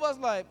at some of us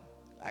like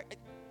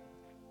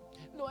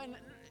Lord,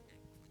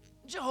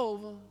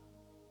 Jehovah.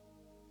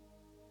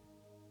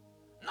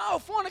 No,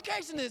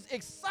 fornication is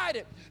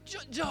excited.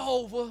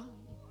 Jehovah.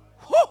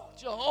 Whew,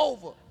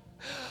 Jehovah.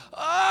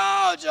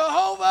 Oh,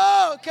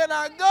 Jehovah, can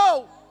I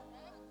go?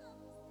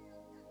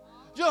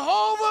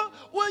 Jehovah,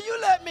 will you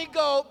let me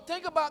go?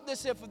 Think about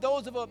this here. For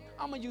those of us,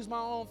 I'm going to use my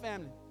own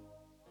family.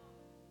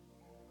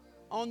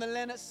 On the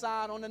Leonard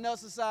side, on the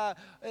Nelson side,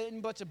 a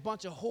bunch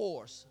of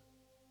whores.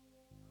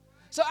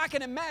 So I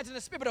can imagine the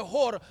spirit of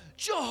whore.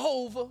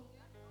 Jehovah.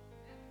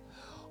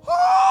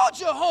 Oh,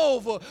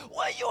 Jehovah,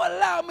 will you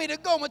allow me to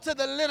go into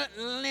the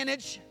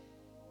lineage?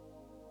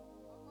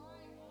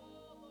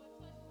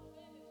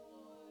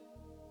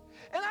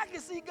 And I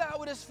can see God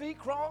with his feet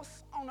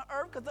crossed on the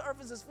earth, because the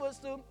earth is his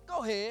footstool.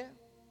 Go ahead.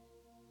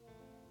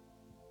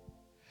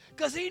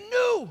 Because he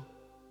knew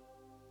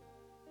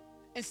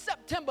in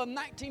September of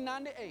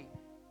 1998,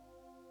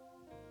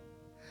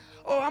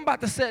 oh, I'm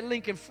about to set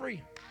Lincoln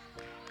free.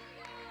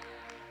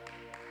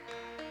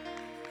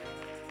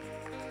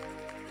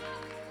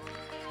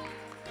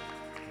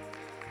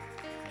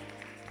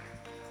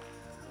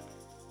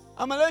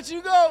 I'm going to let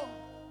you go.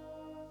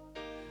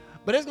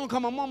 But there's going to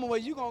come a moment where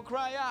you're going to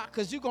cry out,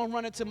 because you're going to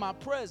run into my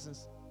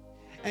presence.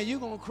 And you're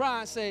going to cry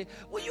and say,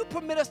 will you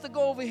permit us to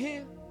go over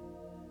here?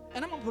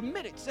 And I'm going to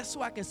permit it just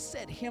so I can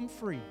set him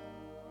free.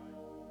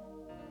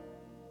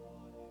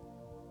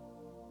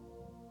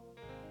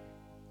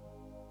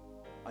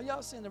 Are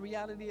y'all seeing the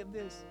reality of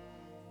this?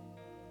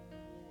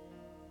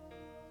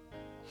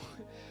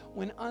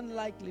 When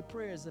unlikely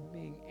prayers are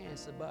being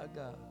answered by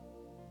God,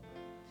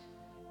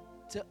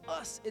 to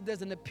us, it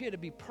doesn't appear to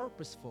be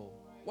purposeful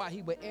why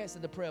he would answer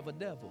the prayer of a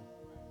devil.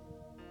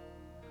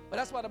 But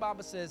that's why the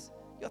Bible says,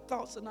 your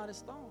thoughts are not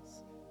his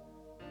thoughts.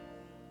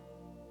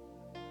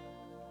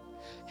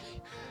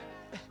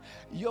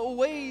 Your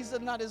ways are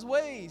not his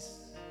ways.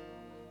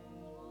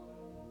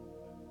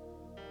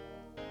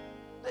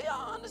 Do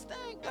y'all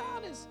understand?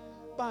 God is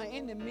by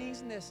any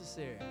means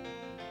necessary.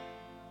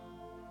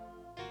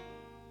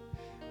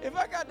 If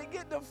I got to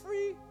get them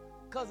free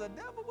because the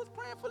devil was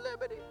praying for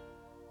liberty,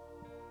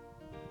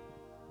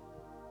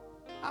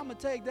 I'm going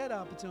to take that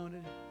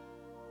opportunity.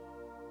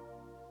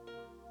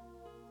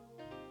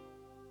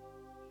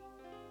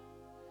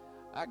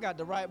 I got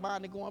the right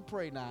mind to go and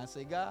pray now and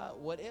say,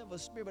 God, whatever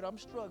spirit I'm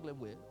struggling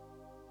with,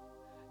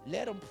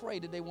 let them pray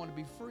that they want to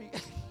be free.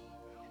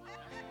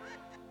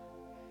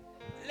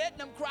 Let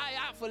them cry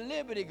out for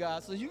liberty,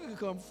 God, so you can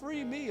come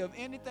free me of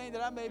anything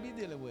that I may be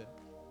dealing with.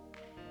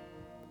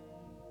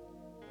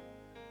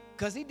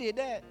 Because he did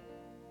that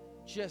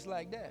just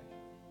like that.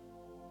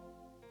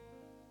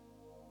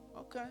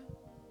 Okay.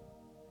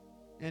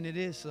 And it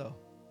is so.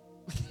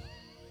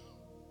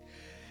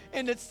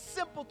 And the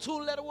simple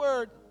two-letter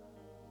word,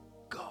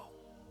 go.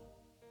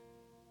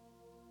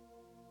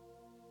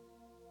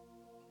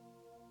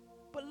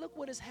 But look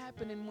what is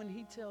happening when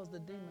he tells the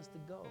demons to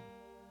go.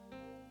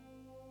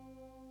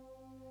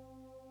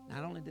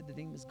 Not only did the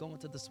demons go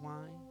into the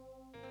swine,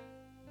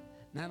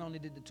 not only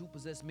did the two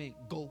possessed men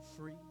go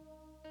free,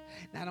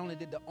 not only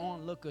did the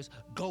onlookers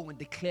go and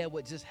declare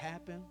what just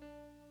happened,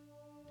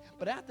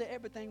 but after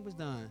everything was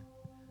done,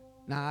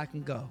 now I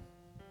can go.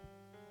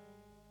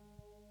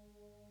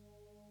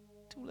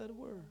 Two-letter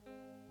word.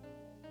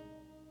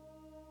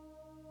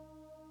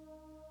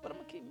 But I'm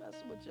going to keep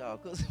messing with y'all,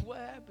 because what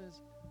happens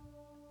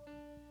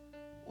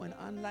when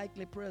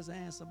unlikely prayers are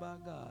answered by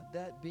God,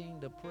 that being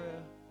the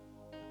prayer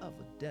of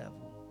a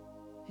devil,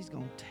 he's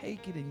going to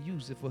take it and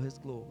use it for his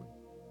glory.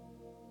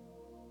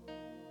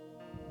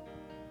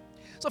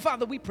 So,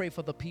 Father, we pray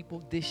for the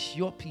people, this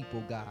your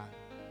people, God.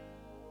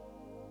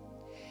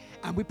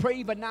 And we pray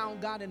even now,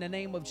 God, in the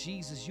name of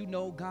Jesus, you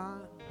know,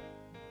 God,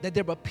 that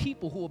there are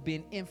people who are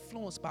being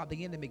influenced by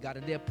the enemy, God,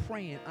 and they're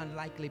praying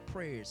unlikely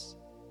prayers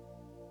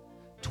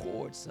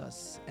towards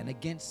us and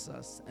against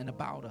us and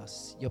about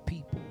us, your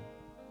people.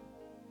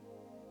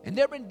 And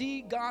there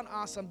indeed, God,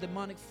 are some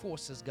demonic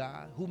forces,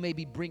 God, who may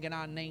be bringing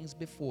our names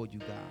before you,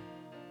 God.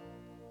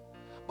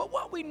 But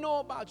what we know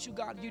about you,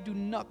 God, you do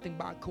nothing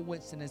by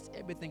coincidence.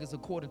 Everything is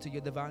according to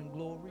your divine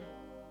glory.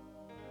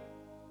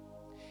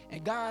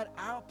 And God,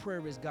 our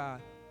prayer is,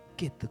 God,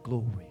 get the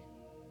glory.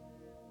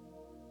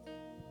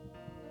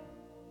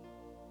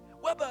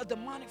 Whether a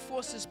demonic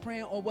force is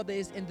praying or whether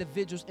it's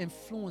individuals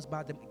influenced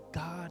by them,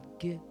 God,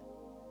 get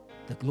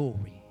the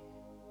glory.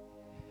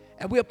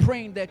 And we're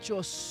praying that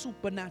your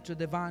supernatural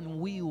divine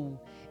will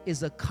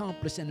is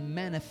accomplished and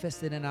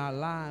manifested in our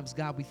lives.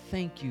 God, we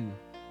thank you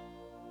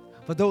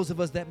for those of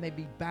us that may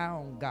be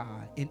bound,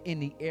 God, in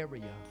any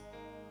area.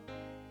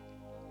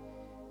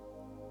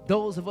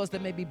 Those of us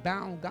that may be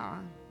bound,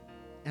 God,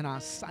 in our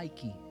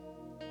psyche,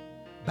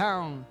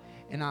 bound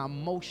in our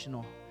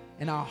emotional,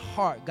 in our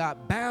heart,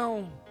 God,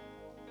 bound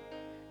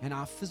in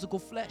our physical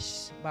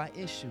flesh by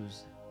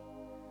issues.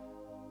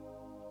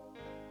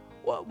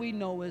 What we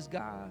know is,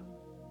 God,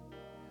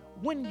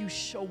 when you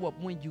show up,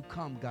 when you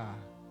come, God,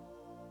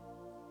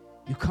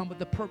 you come with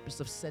the purpose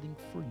of setting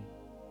free,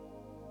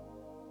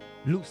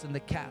 loosing the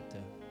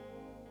captive.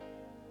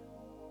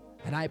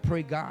 And I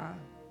pray, God,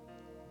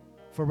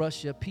 for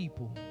us, your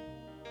people,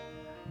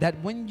 that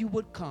when you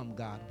would come,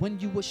 God, when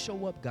you would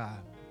show up,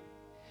 God,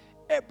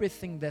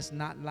 everything that's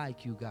not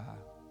like you, God,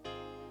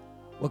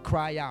 will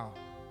cry out.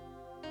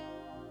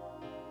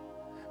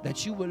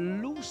 That you will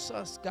loose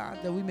us, God,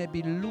 that we may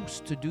be loose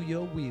to do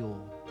your will.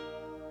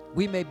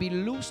 We may be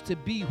loose to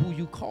be who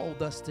you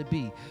called us to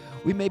be.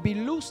 We may be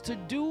loose to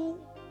do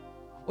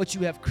what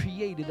you have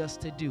created us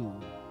to do.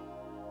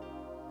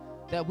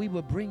 That we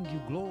will bring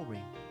you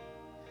glory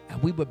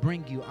and we will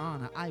bring you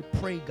honor. I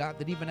pray, God,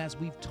 that even as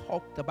we've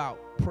talked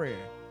about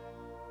prayer,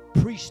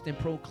 preached and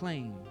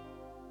proclaimed,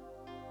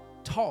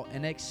 taught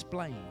and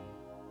explained,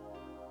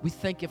 we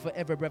thank you for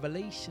every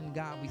revelation,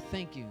 God. We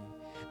thank you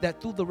that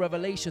through the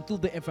revelation, through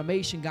the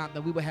information, God,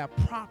 that we will have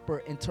proper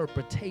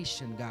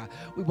interpretation, God.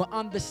 We will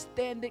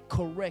understand it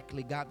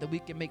correctly, God, that we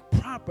can make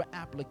proper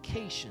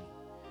application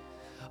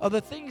of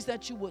the things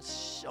that you would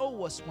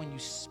show us when you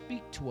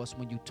speak to us,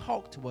 when you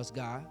talk to us,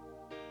 God.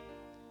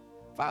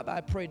 Father,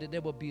 I pray that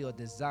there will be a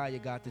desire,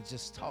 God, to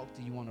just talk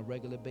to you on a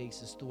regular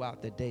basis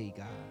throughout the day,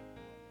 God.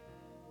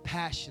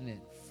 Passionate,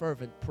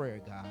 fervent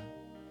prayer, God.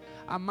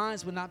 Our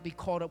minds will not be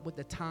caught up with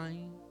the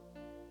time,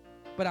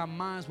 but our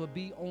minds will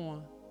be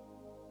on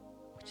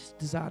just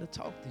desire to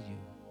talk to you.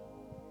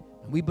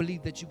 And we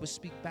believe that you will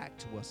speak back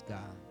to us,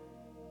 God.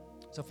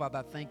 So, Father,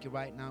 I thank you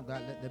right now,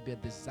 God. Let there be a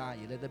desire.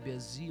 Let there be a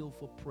zeal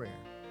for prayer.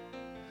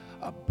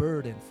 A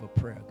burden for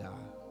prayer, God.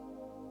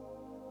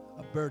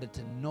 A burden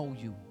to know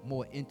you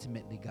more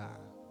intimately, God.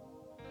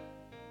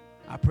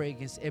 I pray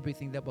against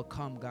everything that will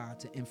come, God,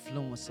 to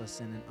influence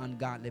us in an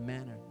ungodly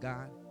manner,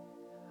 God.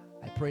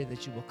 I pray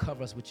that you will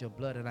cover us with your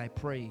blood, and I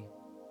pray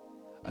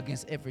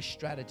against every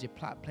strategy,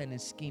 plot, plan, and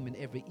scheme, and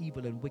every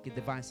evil and wicked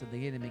device of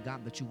the enemy,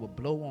 God, that you will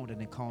blow on it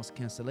and cause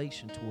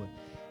cancellation to it.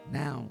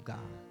 Now, God,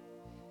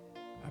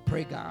 I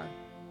pray, God,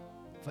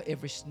 for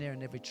every snare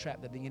and every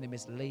trap that the enemy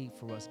has laid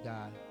for us,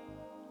 God.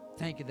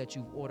 Thank you that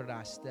you've ordered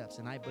our steps,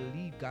 and I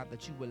believe, God,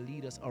 that you will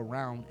lead us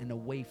around and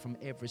away from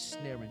every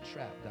snare and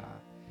trap,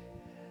 God,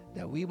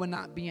 that we will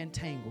not be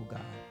entangled,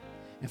 God.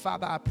 And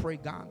Father, I pray,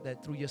 God,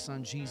 that through your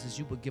Son Jesus,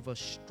 you will give us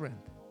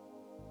strength,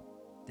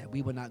 that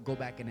we will not go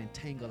back and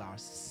entangle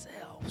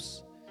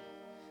ourselves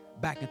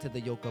back into the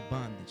yoke of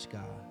bondage,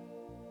 God.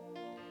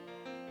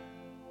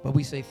 But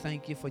we say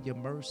thank you for your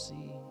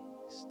mercies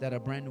that are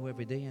brand new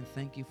every day, and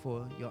thank you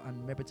for your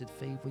unmerited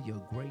favor,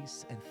 your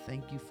grace, and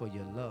thank you for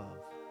your love.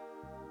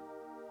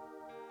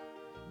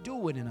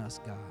 Do it in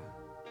us, God,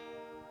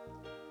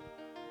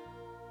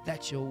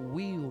 that your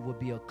will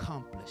be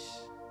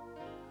accomplished.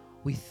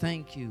 We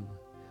thank you,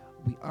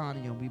 we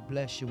honor you, and we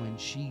bless you. In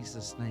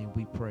Jesus' name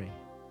we pray.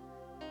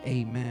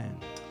 Amen.